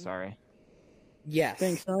Jesus, edition. sorry. Yes.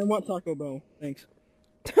 Thanks. I want Taco Bell. Thanks.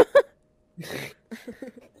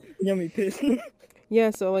 Yummy piss. Yeah,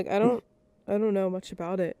 so like I don't know much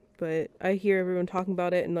about it, but I hear everyone talking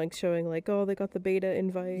about it and like showing like, oh, they got the beta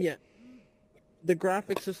invite. Yeah. The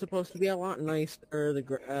graphics are supposed to be a lot nicer.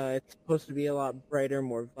 It's supposed to be a lot brighter,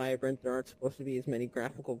 more vibrant. There aren't supposed to be as many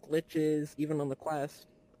graphical glitches, even on the Quest.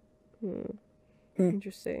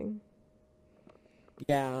 Interesting.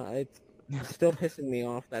 Yeah, it's still pissing me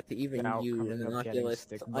off that to even Now use coming an up getting Oculus,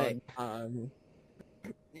 stick bug.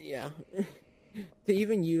 yeah, to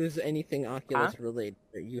even use anything Oculus related,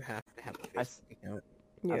 you have to have a Facebook account.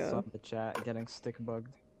 I Yeah. saw the chat getting stick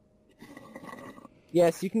bugged.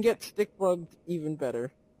 Yes, you can get stick bugged even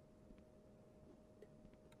better.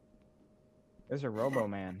 There's a Robo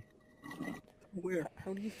Man. Where?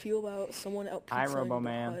 How do you feel about someone out Hi, pizzaing the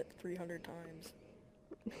Robo-Man. hut 300 times?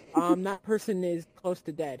 That person is close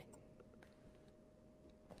to dead.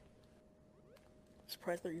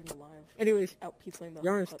 Surprised they're even alive. Anyways, Out pizzaing the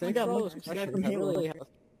Yarns, hut. thank got you for all much those respect questions. from I really Halo. have.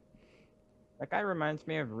 That guy reminds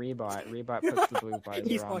me of Rebot. Rebot puts the blue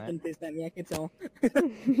He's visor on fucking it. pissed at me. I can tell.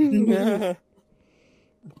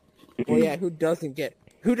 Well, yeah, who doesn't get?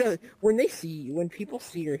 Who does? When they see you, when people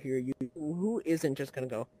see or hear you, who isn't just gonna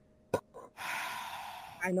go?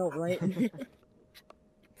 I know, right?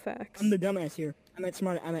 Facts. I'm the dumbass here. I'm at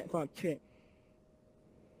smart. I'm at fuck shit.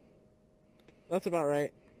 That's about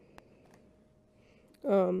right. I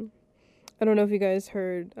don't know if you guys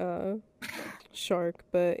heard Shark,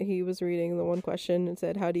 but he was reading the one question and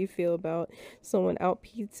said, "How do you feel about someone out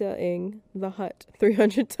pizzaing the hut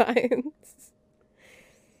 300 times?"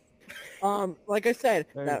 Like I said,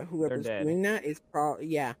 They're- that whoever's they're dead. doing that is probably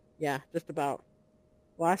yeah, just about.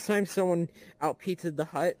 Last time someone out pizzaed the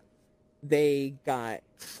hut, they got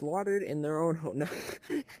slaughtered in their own home. No.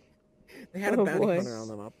 They had a Oh, bounty boy. hunter on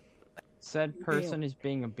them up. Said person is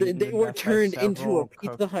being They, beaten they to were death by turned into a several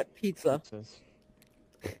Pizza cooked Hut pizza. pizzas.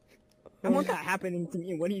 I want that happening to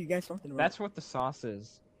me. What are you guys talking about? That's what the sauce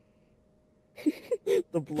is.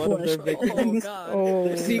 The blood of their Flesh. Oh victims. god. Oh.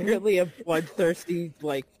 They're secretly a bloodthirsty,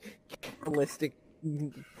 like, capitalistic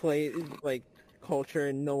like, culture,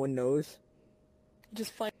 and no one knows.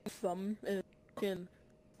 Just find a thumb and fucking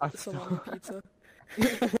A salami pizza.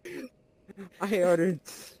 I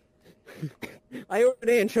ordered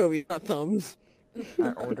anchovies, not thumbs.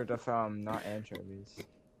 I ordered a thumb, not anchovies.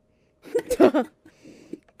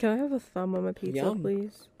 Can I have a thumb on my pizza, Yum.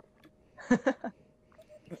 please?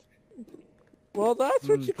 Well, that's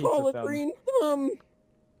what you Pizza call a thumb. green thumb.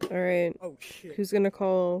 All right. Oh shit. Who's gonna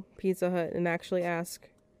call Pizza Hut and actually ask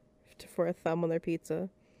for a thumb on their pizza?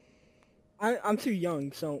 I'm too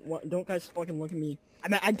young, so don't guys fucking look at me. I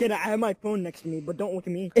mean, I get it. I have my phone next to me, but don't look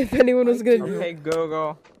at me. If anyone was gonna do Okay,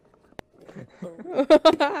 Google.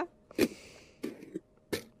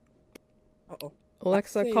 Uh-oh.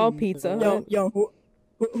 Alexa, I'd call say Pizza no.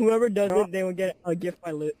 Hut. Whoever does it, they will get a gift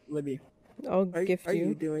by Libby. I'll Are, gift are you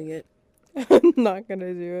you. doing it? I'm not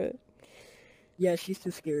gonna do it. Yeah, she's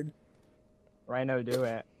too scared. Rhino, do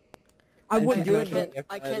it. I wouldn't do not it. gonna But gift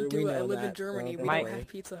I either, can't do we it. I know live in that, so Germany. We Mike. don't have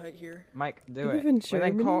Pizza Hut here. Mike, do You it. live in And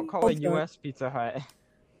then call Germany? a Okay. U.S. Pizza Hut.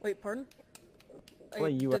 Wait, pardon? Call a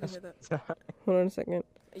I didn't U.S. hear that. Pizza Hut. Hold on a second.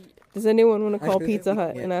 I- Does anyone want to I call physically Pizza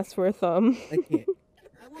Hut can't. and ask for a thumb? I can't.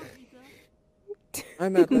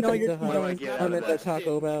 I'm at the No, Pizza you're Hut. going. I'm at the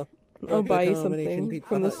Taco Bell. I'll buy you Combination something pizza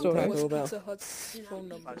from the hut and store. Taco What's Bell. Pizza Hut's phone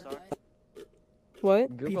number?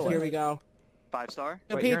 What? Google Here it. we go. 5-star?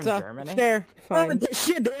 The Wait, you're in pizza. Germany? There. Oh, Fine.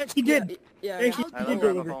 shit, they actually did. Yeah, They yeah. actually I did don't have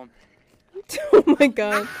a deliver. phone. Oh my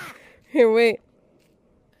god. Here, wait.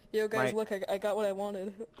 Yo, guys, My- look, I got what I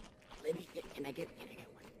wanted. Can I get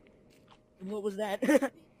one? What was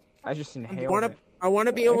that? I just I inhaled want it. to. I want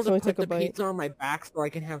to be able to Accidentally put took a the bite. pizza on my back so I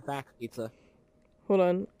can have back pizza. Hold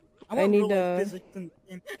on. I want need, real life physics in the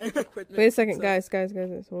game. Equipment Wait a second, pizza.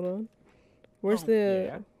 guys. Hold on. Where's Oh, the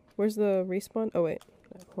yeah. Where's the respawn? Oh wait.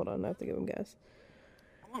 Hold on. I have to give him gas.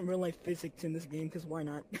 I want real life physics in this game, because why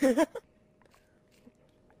not?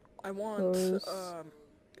 I want, Close.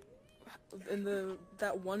 in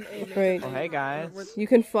that 1A mega Wait. Oh, game, hey, guys. You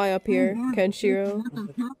can fly up here, Kenshiro.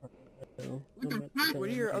 Where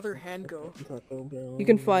do your other hand go? You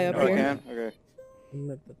can fly up Oh, I here. can? Okay.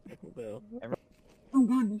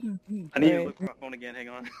 I need to Alright. look at my phone again, hang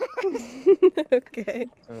on. Okay.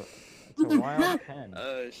 So, it's a wild pen.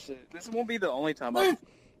 Shit. This won't be the only time I've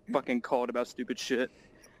fucking called about stupid shit.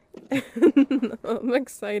 I'm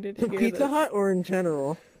excited to hear Pizza this. Hut or in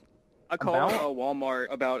general? I called About? Walmart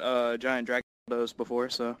about giant Dragos before,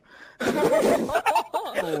 so.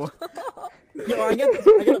 Oh. Yo, I get a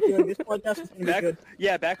feeling this podcast is gonna be Back, good.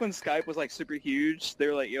 yeah, back when Skype was like super huge, they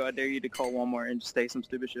were like, "Yo, I dare you to call Walmart and just say some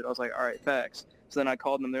stupid shit." I was like, "All right, facts." So then I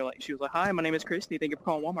called them. They're like, she was like, "Hi, my name is Christy. Thank you for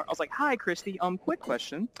calling Walmart." I was like, "Hi, Christy. Quick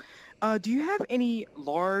question. Do you have any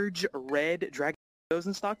large red Dragos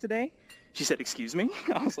in stock today?" She said, "Excuse me?"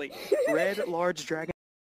 I was like, "Red large dragon."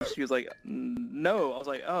 She was like, "No." I was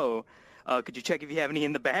like, "Oh, could you check if you have any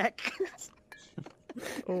in the back?"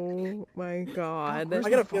 Oh my god. I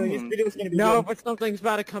got a feeling this phone? video is gonna be No, good. but something's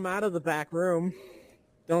about to come out of the back room.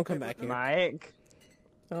 Don't come back here. Mike,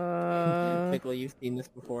 Pickle, you've seen this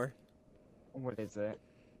before. what is it?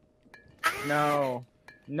 No.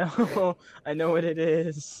 No. I know what it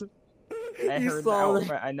is. I You heard the saw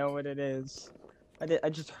outfit. I know what it is. I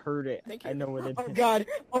just heard it. Thank I you. know what it Oh is. god!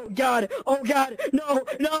 Oh god! Oh god! No!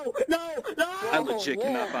 No! No! No! I legit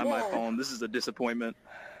cannot whoa, find my whoa. phone. This is a disappointment.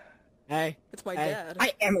 Hey, It's my Hey, dad.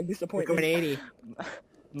 I am a we're going disappointment. 80.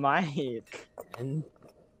 Mike. And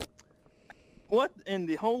What in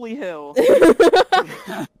the holy hell?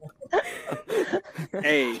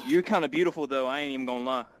 Hey, you're kind of beautiful though. I ain't even gonna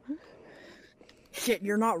lie. Shit,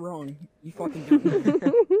 you're not wrong. You fucking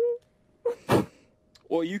don't.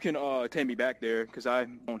 Well, you can take me back there because I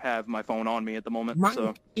don't have my phone on me at the moment. So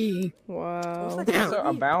monkey. Wow. What's that? So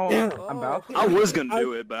about Oh. I was gonna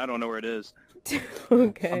do it, but I don't know where it is.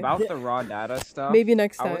 Okay. about the raw data stuff. Maybe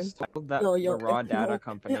next I time. was told that Yo, the raw yo, data yo,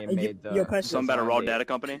 company yo, made the yo, Pesci. Something about a raw designed data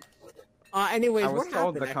company. Anyways, I was what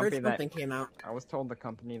told happened? the I heard company that- something came out. I was told the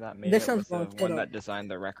company that made This it was sounds the wrong, shut one up. that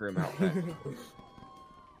designed the Rec Room outfit.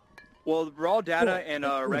 Well, raw data and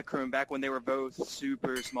Rec Room, back when they were both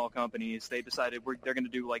super small companies, they decided they're gonna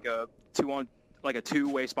do like a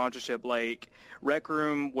two-way sponsorship. Like Rec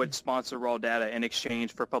Room would sponsor raw data in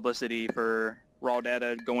exchange for publicity for raw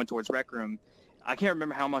data going towards Rec Room. I can't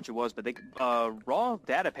remember how much it was, but they raw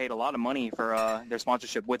data paid a lot of money for their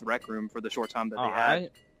sponsorship with Rec Room for the short time that Oh, they had.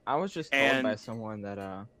 I was just told by And- someone that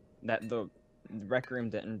that the Rec Room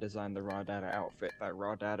didn't design the raw data outfit, that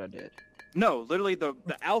raw data did. No, literally the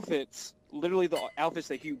outfits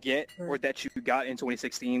that you get or that you got in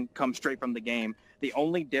 2016 come straight from the game. The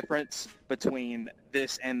only difference between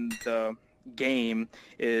this and the game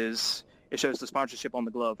is it shows the sponsorship on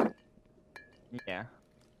the glove. Yeah.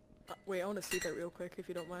 Wait, I want to see that real quick, if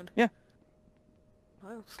you don't mind. Yeah.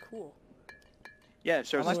 That looks cool. Yeah, it I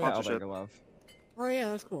shows like the the other sponsorship. glove. Oh yeah,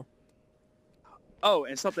 that's cool. Oh,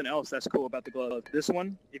 and something else that's cool about the glove. This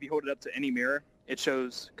one, if you hold it up to any mirror, it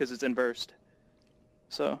shows because it's inversed.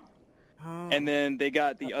 So, and then they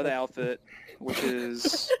got the other outfit, which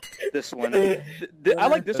is this one. I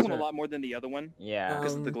like this Those one a are- lot more than the other one Yeah.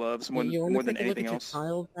 because of the gloves more, you wanna more than take a look anything at your else.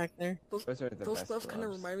 child back there? Those are the Those best gloves kind of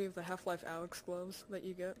gloves. remind me of the Half-Life Alex gloves that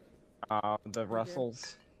you get. The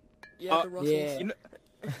Russells. Yeah, the Russells. yeah. You know,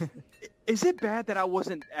 is it bad that I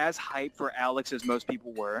wasn't as hyped for Alex as most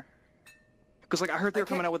people were? Because like I heard they were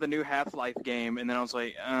coming out with a new Half-Life game, and then I was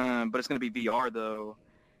like, but it's gonna be VR though.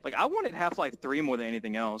 Like I wanted Half-Life 3 more than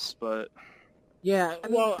anything else, but Yeah,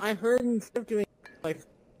 well, I heard instead of doing like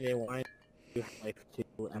they wanted to do like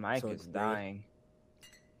 2 Mike episodes is three. dying.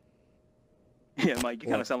 yeah, Mike, you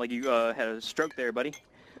kind of sound like you had a stroke there, buddy.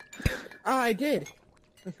 Oh, I did.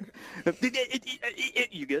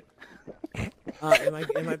 You good? Am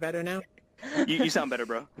I better now? You sound better,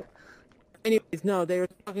 bro. Anyways, no, they were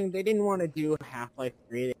talking. They didn't want to do Half-Life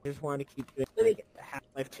 3. They just wanted to keep doing like,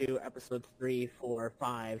 Half-Life 2, episodes 3, 4,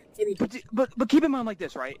 5. But keep in mind like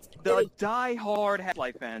this, right? The die-hard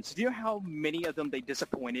Half-Life fans, do you know how many of them they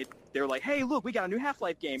disappointed? They were like, hey, look, we got a new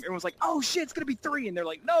Half-Life game. Everyone's like, oh shit, it's gonna be 3. And they're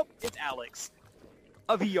like, nope, it's Alex.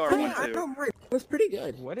 A VR one, I too. don't worry. It was pretty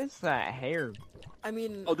good. What is that hair? I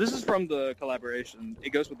mean, Oh, this is from the collaboration. It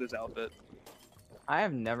goes with this outfit. I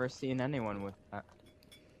have never seen anyone with that.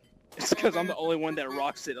 It's because I'm the only one that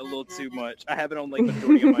rocks it a little too much. I have it on like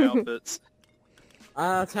majority of my outfits.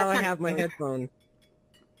 That's how I have my headphone.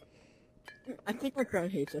 I think my crowd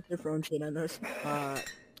hates it. They're throwing shit at us.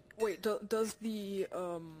 Wait, does the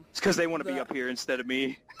It's because they want to be up here instead of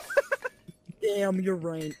me. Damn, you're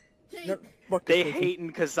right. No, fuck They this. hating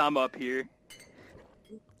because I'm up here.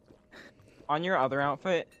 On your other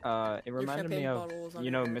outfit, it reminded me champagne of, bottle is on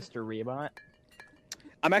you your know, head. Mr. Rebot.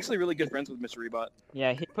 I'm actually really good friends with Mr. Rebot.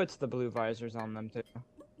 Yeah, he puts the blue visors on them too.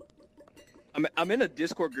 I'm in a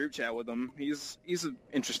Discord group chat with him. He's an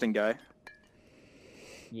interesting guy.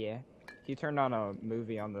 Yeah. He turned on a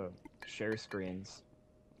movie on the share screens.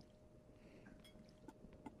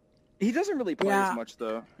 He doesn't really play Yeah. as much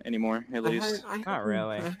though anymore, at least. Not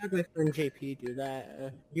really. I had my friend JP do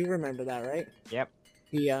that. You remember that, right? Yep.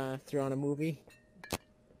 He threw on a movie.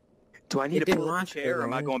 Do I need It to didn't pull up a last chair, or very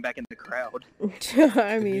am I long. going back in the crowd?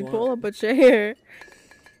 I you mean, want. pull up a chair.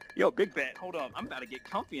 Yo, Big Bet, hold up. I'm about to get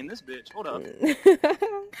comfy in this bitch. Hold up.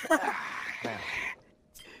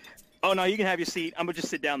 Oh no, you can have your seat. I'm gonna just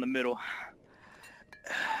sit down in the middle.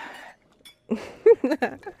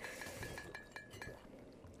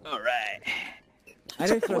 All right. I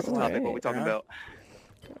didn't throw What's the topic? Alright. What are we talking about?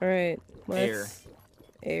 Alright, Air. let's...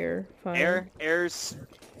 Air. Fine. Air's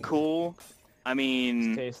cool. I It's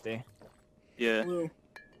mean, tasty. yeah. Blue.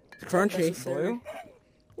 Crunchy. Necessary. Blue?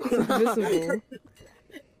 It's invisible.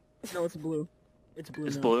 No, it's blue. It's blue.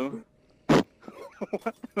 It's now. blue.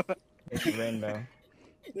 It's rainbow.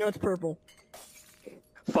 No, it's purple.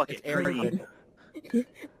 Fuck It's it, air green. good.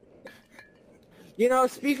 You know,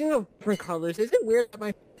 speaking of different colors, is it weird that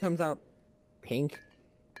my comes out pink?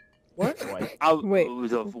 What? It's white.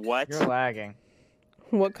 Wait. Of what? You're lagging.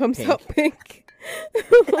 What comes Pink. out pink?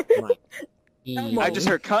 I just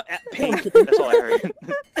heard pink. That's all I heard.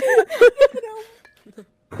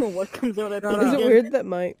 What comes out at Shut Is up. it weird that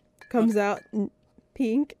my comes out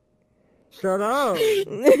pink? Shut up!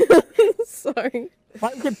 Sorry. Why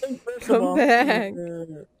is it pink first of Come all? back.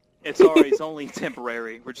 It's alright. It's only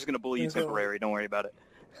temporary. We're just gonna bully you Yes, sir. temporary. Don't worry about it.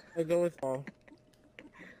 I go with all.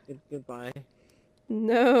 Goodbye.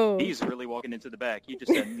 No. He's really walking into the back. He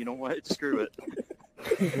just said, you know what? Screw it.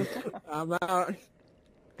 I'm out.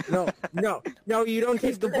 No, you don't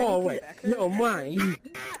take the ball away. No, mine.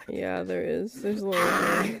 Yeah, there is. There's a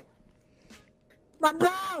little... My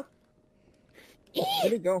ball!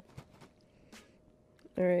 Where'd it go?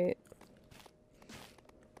 Alright.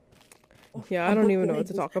 Yeah, I don't even know what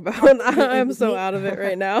to talk about. I'm so out of it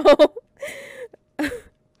right now.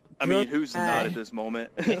 I mean, who's not at this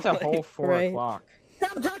moment? It's a whole 4 Right. o'clock.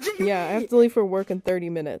 Stop touching me! Yeah, I have to leave for work in 30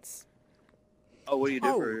 minutes. Oh, what do you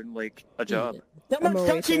do for, like, a job? I'm a Someone's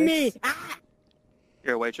touching me! waitress. Ah!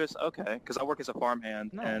 You're a waitress? Okay. Because I work as a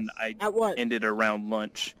farmhand, Nice. and I At what? ended around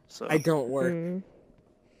lunch, so... I don't work. Mm.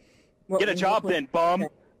 Get a job then, bum!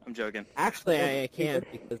 I'm joking. Actually, I can't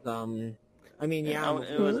because, I mean, yeah, I'm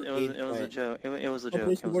it was a but- joke. It was a A joke.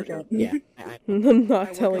 place It to was a work joke. at. Yeah. I'm I not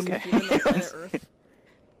work telling as a you. human on planet Earth.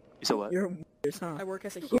 You said what? You're weird, huh? I work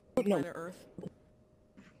as a human on No. planet Earth.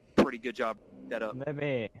 Pretty good job. That up.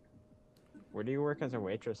 Baby, where do you work as a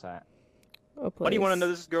waitress at? Why do you want to know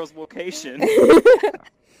this girl's location?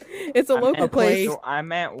 It's a I local meant- place. So I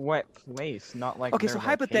meant what place, not like. Okay, their so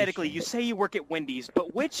hypothetically, location. you say you work at Wendy's,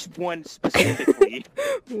 but which one specifically?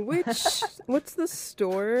 What's the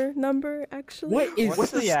store number, actually? What is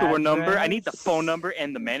What's the the store number? I need the address? phone number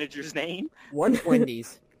and the manager's name. What's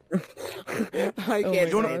Wendy's? I Oh can't my say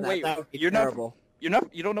God. that. Wait, That would be you're not- terrible. You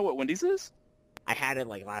don't know what Wendy's is? I had it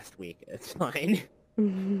like last week. It's fine.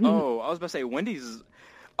 Oh, I was about to say Wendy's is...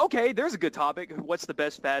 Okay, there's a good topic. What's the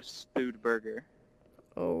best fast food burger?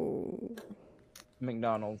 Oh.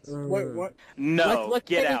 McDonald's. What? No, Let's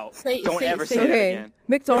get say- out. say- Don't say- ever say- say that Okay, again.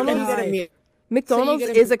 McDonald's. Say you McDonald's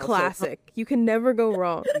get a is a McDonald's, so- classic. You can never go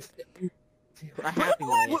wrong. A Happy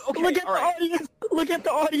Meal. Okay, Look at all the right. audience! Look at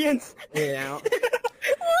the audience! You know?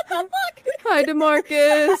 Hi,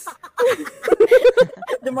 DeMarcus.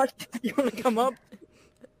 You wanna come up?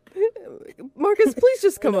 Marcus, please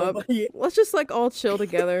just come No, up. but he- Let's just like all chill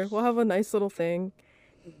together. We'll have a nice little thing.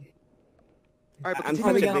 All right, but I'm continue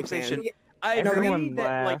probably the a big conversation. fan. I Everyone agree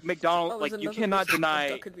that like laughed. McDonald's, Oh, like there's you another cannot person deny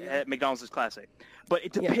that could be McDonald's is classic, but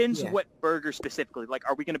it Yeah. depends Yeah. what burger specifically. Like,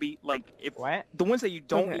 are we gonna be like if What? the ones that you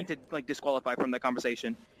don't Okay. need to like disqualify from that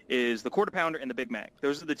conversation is the Quarter Pounder and the Big Mac.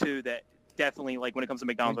 Those are the two that definitely like when it comes to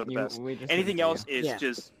McDonald's are the best. We just Anything did it for else is Yeah.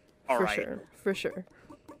 just all For right. sure. For sure. The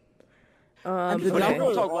But if Okay. we'll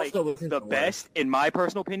Domino's talk like also isn't the the best, in my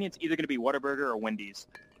personal opinion, it's either gonna be Whataburger or Wendy's.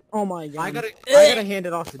 Oh my god. I gotta hand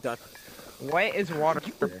it off to Dutch. What is water?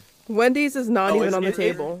 Wendy's is not Oh, even it's- on the it- it-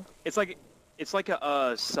 table. It's like It's like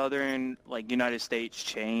a southern like United States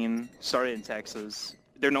chain. Started in Texas.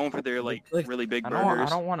 They're known for their like really big I burgers.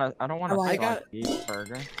 don't want a I got- beef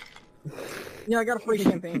burger. Yeah, I got a free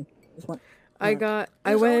champagne. This one. I There's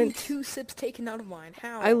already went. 2 sips taken out of mine.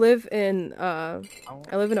 How? I live in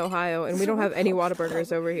Ohio, and we don't have any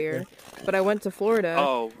Whataburgers over here. But I went to Florida,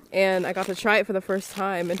 Oh, and I got to try it for the first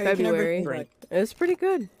time in Hey, you can have February. everything back. It's pretty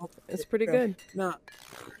good. It's pretty Yeah. good. No.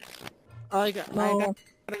 I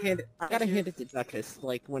gotta hand it to Duchess.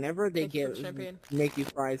 Like, whenever they Thanks for the champagne. make you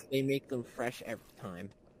fries, they make them fresh every time.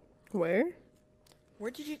 Where?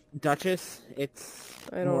 Where did you? Duchess, it's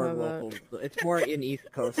I don't more have that. local. It's more an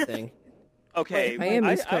East Coast thing. okay. I am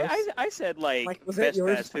East Coast. I said like Mike, was that best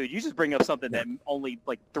yours? fast food. You just bring up something that only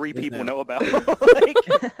like 3 people that- know about. Like,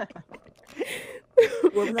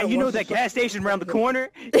 Wasn't and you know one that for- gas station around the corner?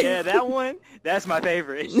 Yeah, that one. That's my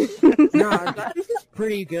favorite. No, Duchess is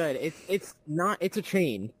pretty good. It's not. It's a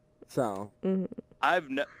chain. So I've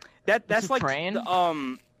no, that's a like train?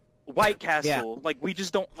 the, White Castle. Yeah. Like we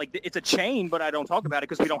just don't like it's a chain, but I don't talk about it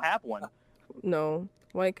because we don't have one. No,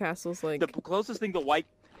 White Castle's like The closest thing to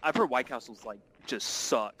I've heard White Castle's like just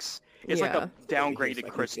sucks. It's like Yeah. a downgraded It's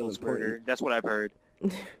like Crystal's feel important. burger. That's what I've heard.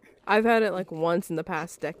 I've had it like once in the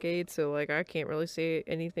past decade, so like I can't really say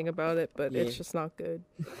anything about it, but Yeah. it's just not good.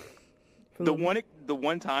 From The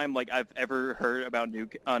one time like I've ever heard about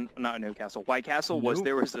not Newcastle, White Castle was Nope.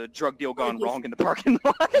 there was a drug deal gone wrong in the parking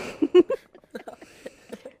lot.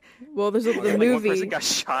 Well, there's the Like one movie. person got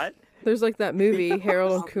shot. There's like that movie.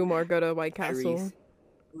 Harold and Kumar go to White Castle. Tyrese.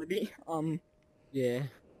 Libby, Yeah.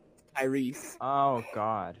 Tyrese. Oh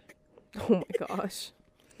God. Oh my gosh.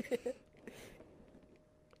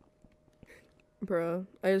 Bruh,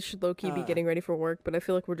 I should low key be getting ready for work, but I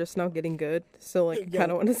feel like we're just not getting good. So like, I Yeah.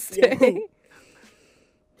 kind of want to Yeah. stay.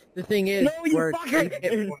 The thing is, No, you we're fucker!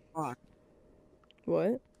 at 4 o'clock.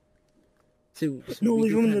 What? So no, we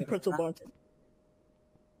leave do him in kinda the pretzel gotta- box.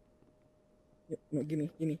 No,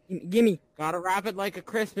 gimme. Gotta wrap it like a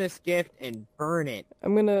Christmas gift and burn it.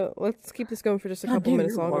 Let's keep this going for just a God couple damn,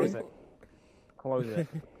 minutes you're longer. Close it. Close it.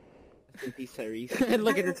 Tyrese. And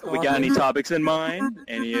look at its We got any topics in mind?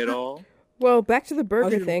 Any at all? Well, back to the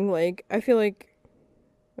burger your- thing. Like, I feel like,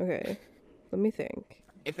 okay, let me think.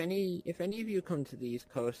 If any of you come to the East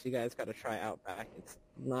Coast, you guys gotta try Outback. It's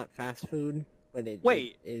not fast food, but it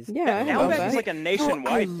Wait. is. Yeah, I have Outback Outback. is like a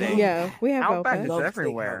nationwide Oh, I thing. Yeah, we have Outback Outback. is Love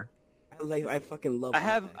everywhere. I fucking love.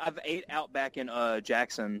 I've ate Outback in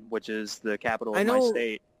Jackson, which is the capital I of my know-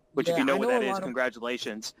 state. Which, if yeah, you know I what know that a is, lot of-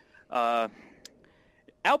 congratulations.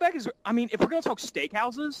 Outback is. I mean, if we're gonna talk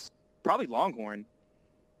steakhouses, probably Longhorn,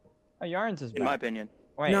 Oh, Yarns is in my back. opinion.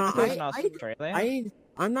 Wait, No, it's not in I- Australia?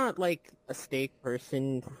 I'm not like a steak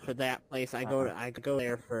person for that place. I go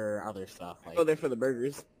there for other stuff like Go there for the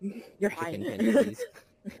burgers. You're chicken high. tendies.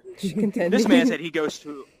 Chicken This man tenders. said he goes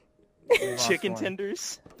to Lost chicken one.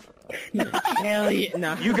 tenders. Hell yeah!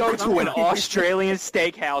 No, You go to an Australian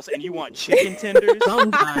steakhouse and you want chicken tenders.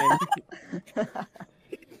 Sometimes.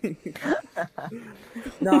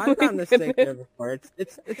 No, I've gotten a steak there before.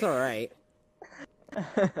 It's all right.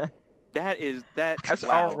 That's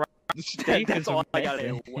wow. all right. The steak That's is all I gotta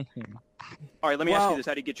amazing. All right, let me ask you Wow. this: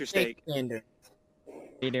 how do you get your steak? standard.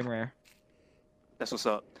 Medium rare. That's what's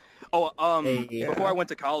up. Oh, Hey, before I went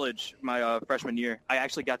to college, my freshman year, I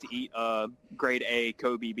actually got to eat grade A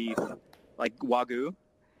Kobe beef, like Wagyu.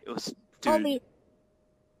 It was dude.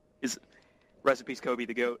 Rest in peace, Kobe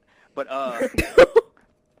the goat. But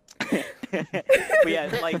but yeah,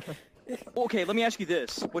 like, okay. Let me ask you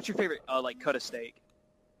this: what's your favorite like cut of steak?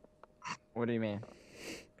 What do you mean?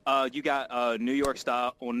 You got New York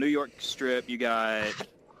style, or New York strip. You got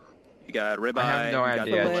ribeye. I have no you got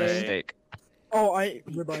idea. It's fillet. just steak. Oh,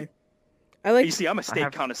 ribeye. I like. You see, I'm a steak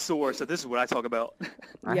have- connoisseur, so this is what I talk about.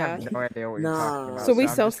 I Yeah. have no idea what you're Nah. talking about. So we I'm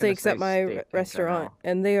sell just gonna steaks say at my steak in restaurant, general.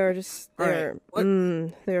 and they are just Alright,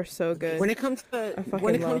 they are so good. When it comes to I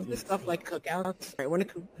fucking love to stuff like cookouts, right, when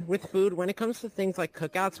it comes to things like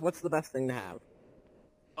cookouts, what's the best thing to have?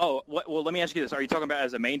 Oh, well, let me ask you this: are you talking about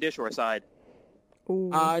as a main dish or a side? Ooh.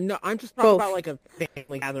 No, I'm just talking Both. about like a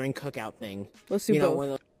family gathering cookout thing. Let's do You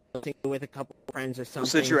know, both. with a couple of friends or something.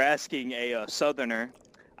 Since you're asking a southerner,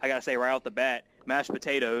 I gotta say right off the bat, mashed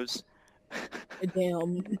potatoes.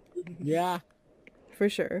 Damn. Yeah. For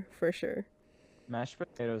sure, for sure. Mashed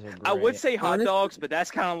potatoes are great. I would say hot Honest- dogs, but that's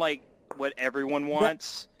kind of like what everyone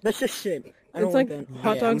wants. That's just shit. I It's don't like want that.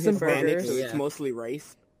 hot dogs I'm and Hispanic, burgers. so It's yeah. mostly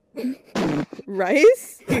rice.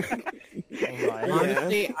 Rice?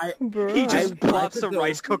 Honestly, Bro. He just I plops could the go-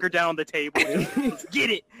 rice cooker down on the table. Let's get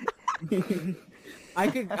it. I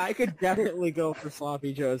could definitely go for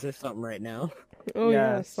sloppy joes or something right now. Oh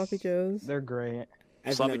yeah, Yes. sloppy joes. They're great.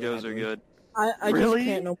 I've Sloppy never joes had are one. good. I Really? just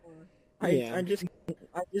can't no more. Yeah. I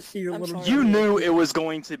just see your I'm little. sorry. You knew it was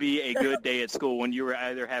going to be a good day at school when you were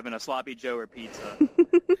either having a sloppy Joe or pizza.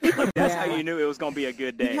 That's how Yeah. you knew it was going to be a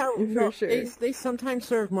good day. Yeah, For no, sure. they sometimes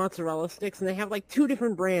serve mozzarella sticks, and they have like 2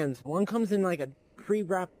 different brands. One comes in like a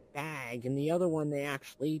pre-wrapped bag, and the other one they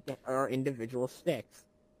actually are individual sticks.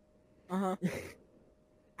 Uh-huh.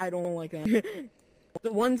 I don't like that.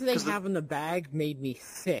 The ones they 'Cause the- have in the bag made me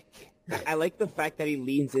sick. I like the fact that he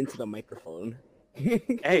leans into the microphone.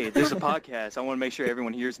 Hey, there's a podcast. I want to make sure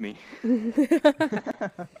everyone hears me. Sharing,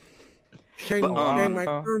 But, sharing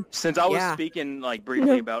microphone. Since I was Yeah. speaking like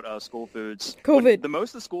briefly about school foods, COVID. the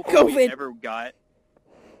most of school food we COVID. ever got,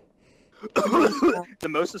 the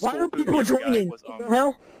most of Why school are food we people ever got joining? was What the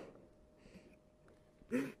hell?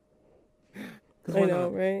 I know,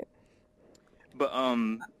 right? But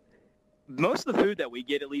most of the food that we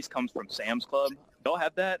get at least comes from Sam's Club. Y'all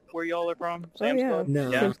have that where y'all are from? Sam's yeah. Club?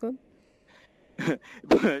 No. Yeah. Sam's Club?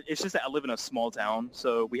 But it's just that I live in a small town,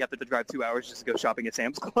 so we have to drive 2 hours just to go shopping at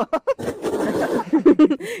Sam's Club.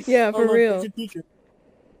 Yeah, Oh, for look, real. it's a teacher.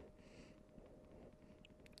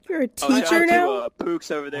 You're a Shout teacher out now? to Pooks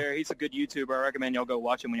over there. He's a good YouTuber. I recommend y'all go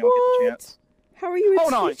watch him when y'all get the chance. How are you a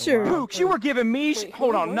Hold on, teacher? Pooks, you were giving me Wait,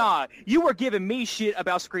 hold who, on, what? nah. You were giving me shit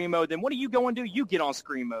about Scream Mode, then what are you going to do? You get on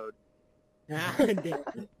Scream Mode. Damn.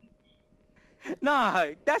 Nah,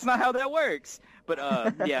 that's not how that works. But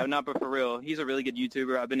yeah, not but for real. He's a really good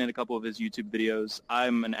YouTuber. I've been in a couple of his YouTube videos.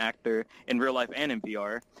 I'm an actor in real life and in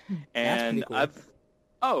VR. And pretty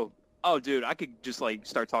cool. oh dude, I could just like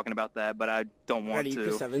start talking about that, but I don't want Ready for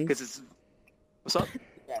to sevens? because it's what's up?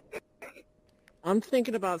 I'm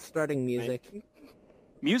thinking about starting music.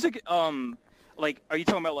 Music like are you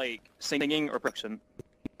talking about like singing or production?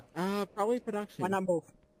 Probably production. Why not both?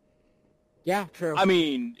 Yeah, true. I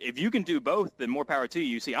mean, if you can do both, then more power to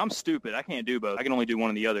you. See, I'm stupid. I can't do both. I can only do one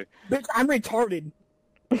or the other. Bitch, I'm retarded.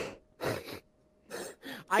 They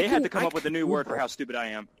had to come up with a new word for how stupid I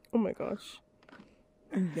am. Oh my gosh.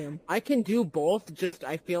 Damn. I can do both, just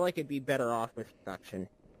I feel like it'd be better off with production.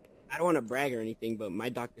 I don't want to brag or anything, but my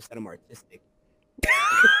doctor said I'm artistic.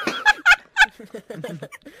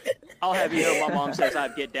 I'll have you know my mom says I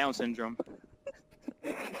get Down syndrome.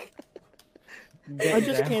 I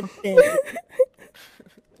just can't stand it.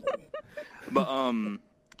 But My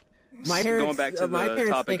going parents- back to my the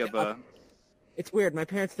parents topic think of It's weird. My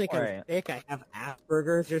parents think Right. I'm sick. I have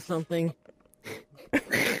Asperger's or something.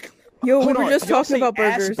 Yo, we hold were on, just y'all talking say about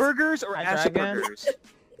burgers. Asperger's or Hi, Dragon. Asperger's?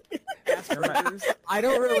 Asperger's. I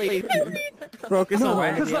don't really focus No, on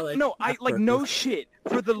my because idea, no, I like no Asperger's. shit.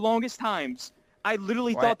 For the longest times, I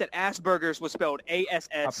literally What? thought that Asperger's was spelled Up there?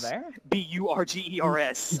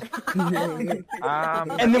 ASSBURGERS.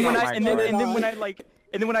 Um, And then when that's I not my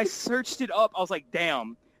and then when I searched it up, I was like,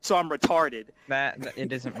 damn. So I'm retarded. that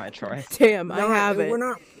it isn't my choice. Damn, No, I have it. We're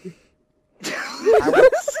not.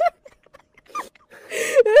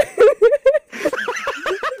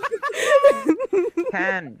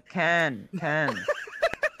 Ken.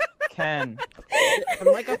 I'm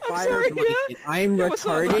like a fire's sorry, monkey. I'm What's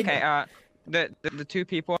up? retarded. Okay, the 2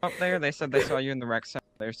 people up there, they said they saw you in the rec center.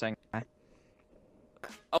 They're saying hi.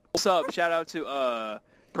 Oh, what's up? Shout out to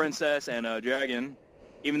Princess and Dragon.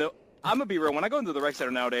 Even though I'm gonna be real, when I go into the rec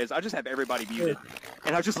center nowadays, I just have everybody muted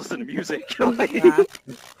and I just listen to music.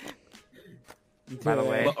 By the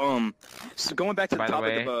way, But so going back to the by the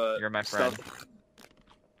topic way, of you're my friend. stuff.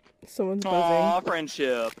 Someone's buzzing. Aw,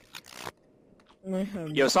 friendship. I have-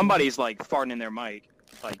 Yo, somebody's like farting in their mic,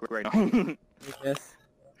 like right now. Yes.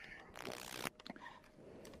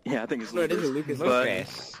 Yeah, I think it's No, it Lucas. isn't Lucas. But-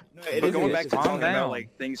 Lucas. No, it But isn't. going back to Calm talking down. about like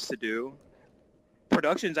things to do,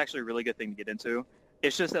 production is actually a really good thing to get into.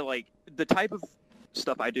 It's just that like the type of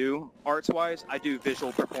stuff I do, arts-wise, I do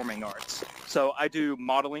visual performing arts. So I do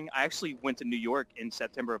modeling. I actually went to New York in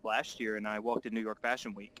September of last year, and I walked in New York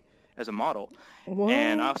Fashion Week as a model. What?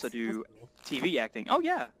 And I also do TV acting. Oh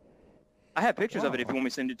yeah, I have pictures of it if you want me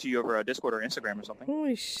to send it to you over Discord or Instagram or something.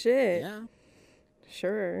 Holy shit. Yeah.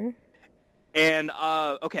 Sure. And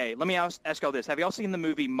okay, let me ask y'all this: have y'all seen the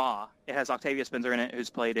movie Ma? It has Octavia Spencer in it, who's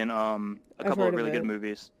played in a I've couple heard of of really it. good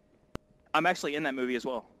movies. I'm actually in that movie as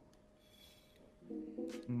well.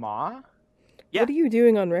 Ma? Yeah. What are you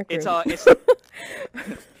doing on record? It's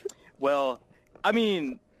well, I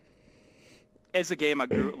mean, it's a game I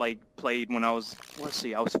played when I was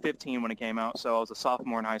I was 15 when it came out, so I was a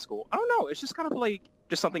sophomore in high school. I don't know, it's just kind of like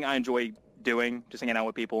just something I enjoy doing, just hanging out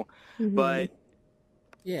with people. Mhm. But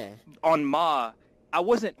Yeah. on Ma, I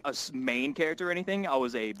wasn't a main character or anything. I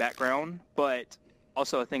was a background, but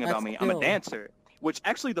also a thing about That's me, I'm a still- dancer. Which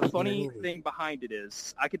actually the funny movie. thing behind it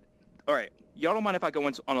is, all right, y'all don't mind if I go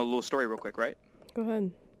on a little story real quick, right? Go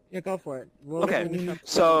ahead. Yeah, go for it. Well, Okay, when you-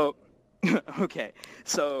 so okay,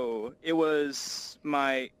 so it was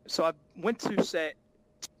so I went to set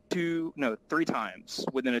 3 times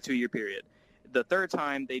within a 2-year period. The third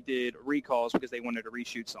time they did recalls because they wanted to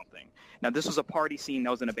reshoot something. Now this was a party scene that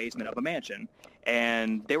was in a basement of a mansion,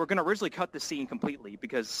 and they were going to originally cut the scene completely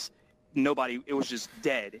because it was just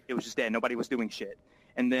dead. It was just dead. Nobody was doing shit.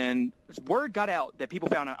 And then word got out that people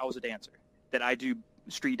found out I was a dancer, that I do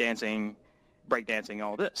street dancing, break dancing,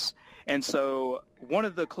 all this. And so one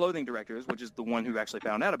of the clothing directors, which is the one who actually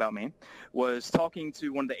found out about me, was talking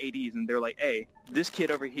to one of the ADs, and they're like, hey, this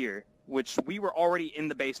kid over here, which we were already in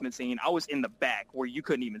the basement scene. I was in the back where you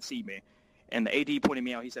couldn't even see me. And the AD pointed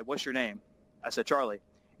me out. He said, what's your name? I said, Charlie.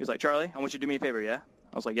 He was like, Charlie, I want you to do me a favor, yeah?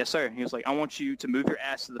 I was like, yes, sir. He was like, I want you to move your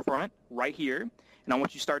ass to the front right here, and I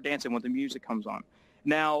want you to start dancing when the music comes on.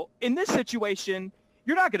 Now, in this situation,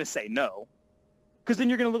 you're not going to say no, because then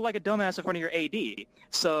you're going to look like a dumbass in front of your AD.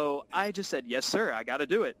 So I just said, yes, sir, I got to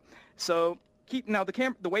do it. So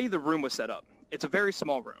the way the room was set up, it's a very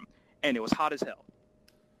small room, and it was hot as hell.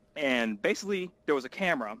 And basically, there was a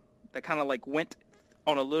camera that kind of like went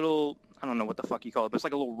on a little, I don't know what the fuck you call it, but it's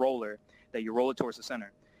like a little roller that you roll it towards the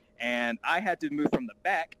center. And I had to move from the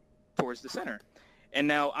back towards the center. And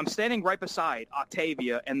now I'm standing right beside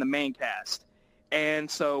Octavia and the main cast. And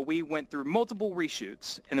so we went through multiple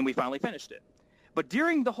reshoots, and then we finally finished it. But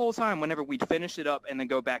during the whole time, whenever we'd finish it up and then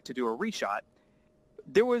go back to do a reshot,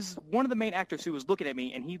 there was one of the main actors who was looking at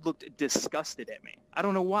me, and he looked disgusted at me. I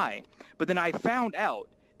don't know why. But then I found out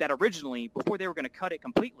that originally, before they were going to cut it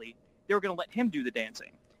completely, they were going to let him do the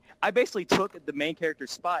dancing. I basically took the main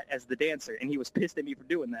character's spot as the dancer, and he was pissed at me for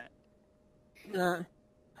doing that.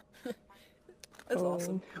 That's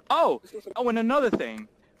awesome. Oh, and another thing.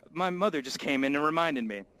 My mother just came in and reminded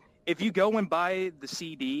me. If you go and buy the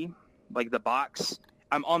CD, like the box,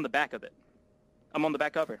 I'm on the back of it. I'm on the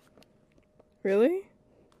back cover. Really?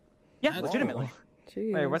 Yeah, That's legitimately.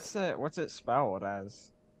 Jeez. Wait, what's it spelled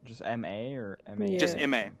as? Just M-A or M-A? Yeah. Just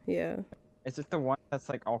M-A. Yeah. Is it the one that's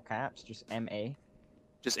like all caps? Just M-A?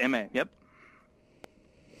 Just M-A, yep.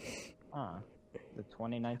 Ah, the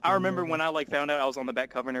 2019. I remember movie? when I found out I was on the back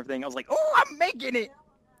cover and everything, I was like, oh, I'm making it!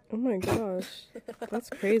 Oh my gosh. That's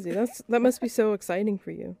crazy. That must be so exciting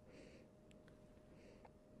for you.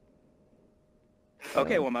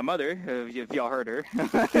 Okay, well, my mother, if y'all heard her.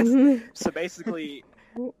 So basically,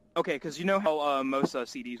 okay, because you know how most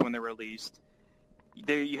CDs, when they're released,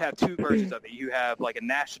 you have 2 versions of it. You have like a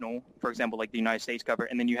national, for example, like the United States cover,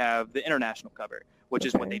 and then you have the international cover, which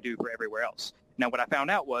is what they do for everywhere else. Now, what I found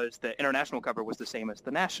out was the international cover was the same as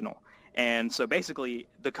the national. And so basically,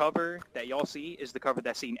 the cover that y'all see is the cover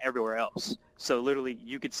that's seen everywhere else. So literally,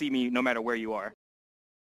 you could see me no matter where you are.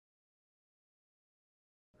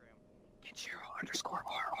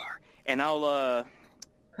 Kenshiro_RR. And I'll,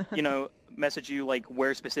 message you like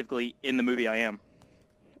where specifically in the movie I am.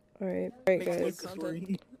 All right, Makes good guys.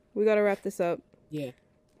 content. We gotta wrap this up. Yeah,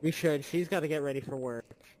 we should. She's got to get ready for work.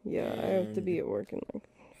 Yeah, I have to be at work in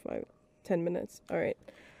like 10 minutes. All right.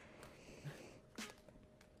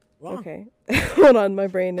 Well, Okay. Hold on, my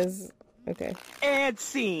brain is okay. And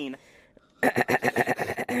scene.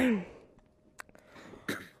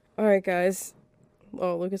 All right, guys.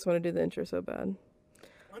 Oh, Lucas want to do the intro so bad.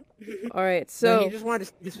 All right, so so he just wanted to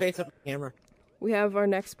see his face up on camera. we have our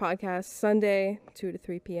next podcast Sunday, 2 to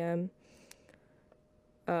 3 p.m.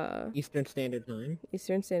 Eastern Standard Time.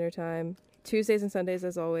 Eastern Standard Time. Tuesdays and Sundays,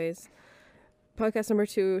 as always. Podcast number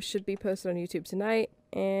 2 should be posted on YouTube tonight,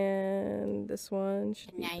 and this one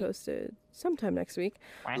should be posted sometime next week.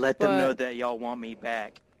 Let them know But- that y'all want me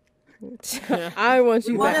back. I want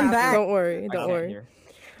you want back. him back. Don't worry. I Don't can't worry. hear.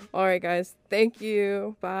 All right, guys. Thank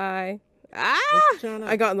you. Bye. Ah! Shut up.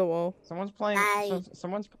 I got in the wall. Someone's playing. Bye.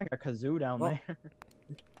 Someone's playing a kazoo down Well, there.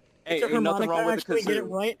 Hey, It's a ain't nothing harmonica, wrong with the actually, get it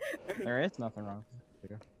kazoo. right. There is nothing wrong.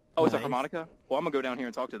 Oh, it's a Nice. harmonica? Well, I'm going to go down here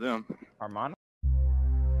and talk to them. Harmonica.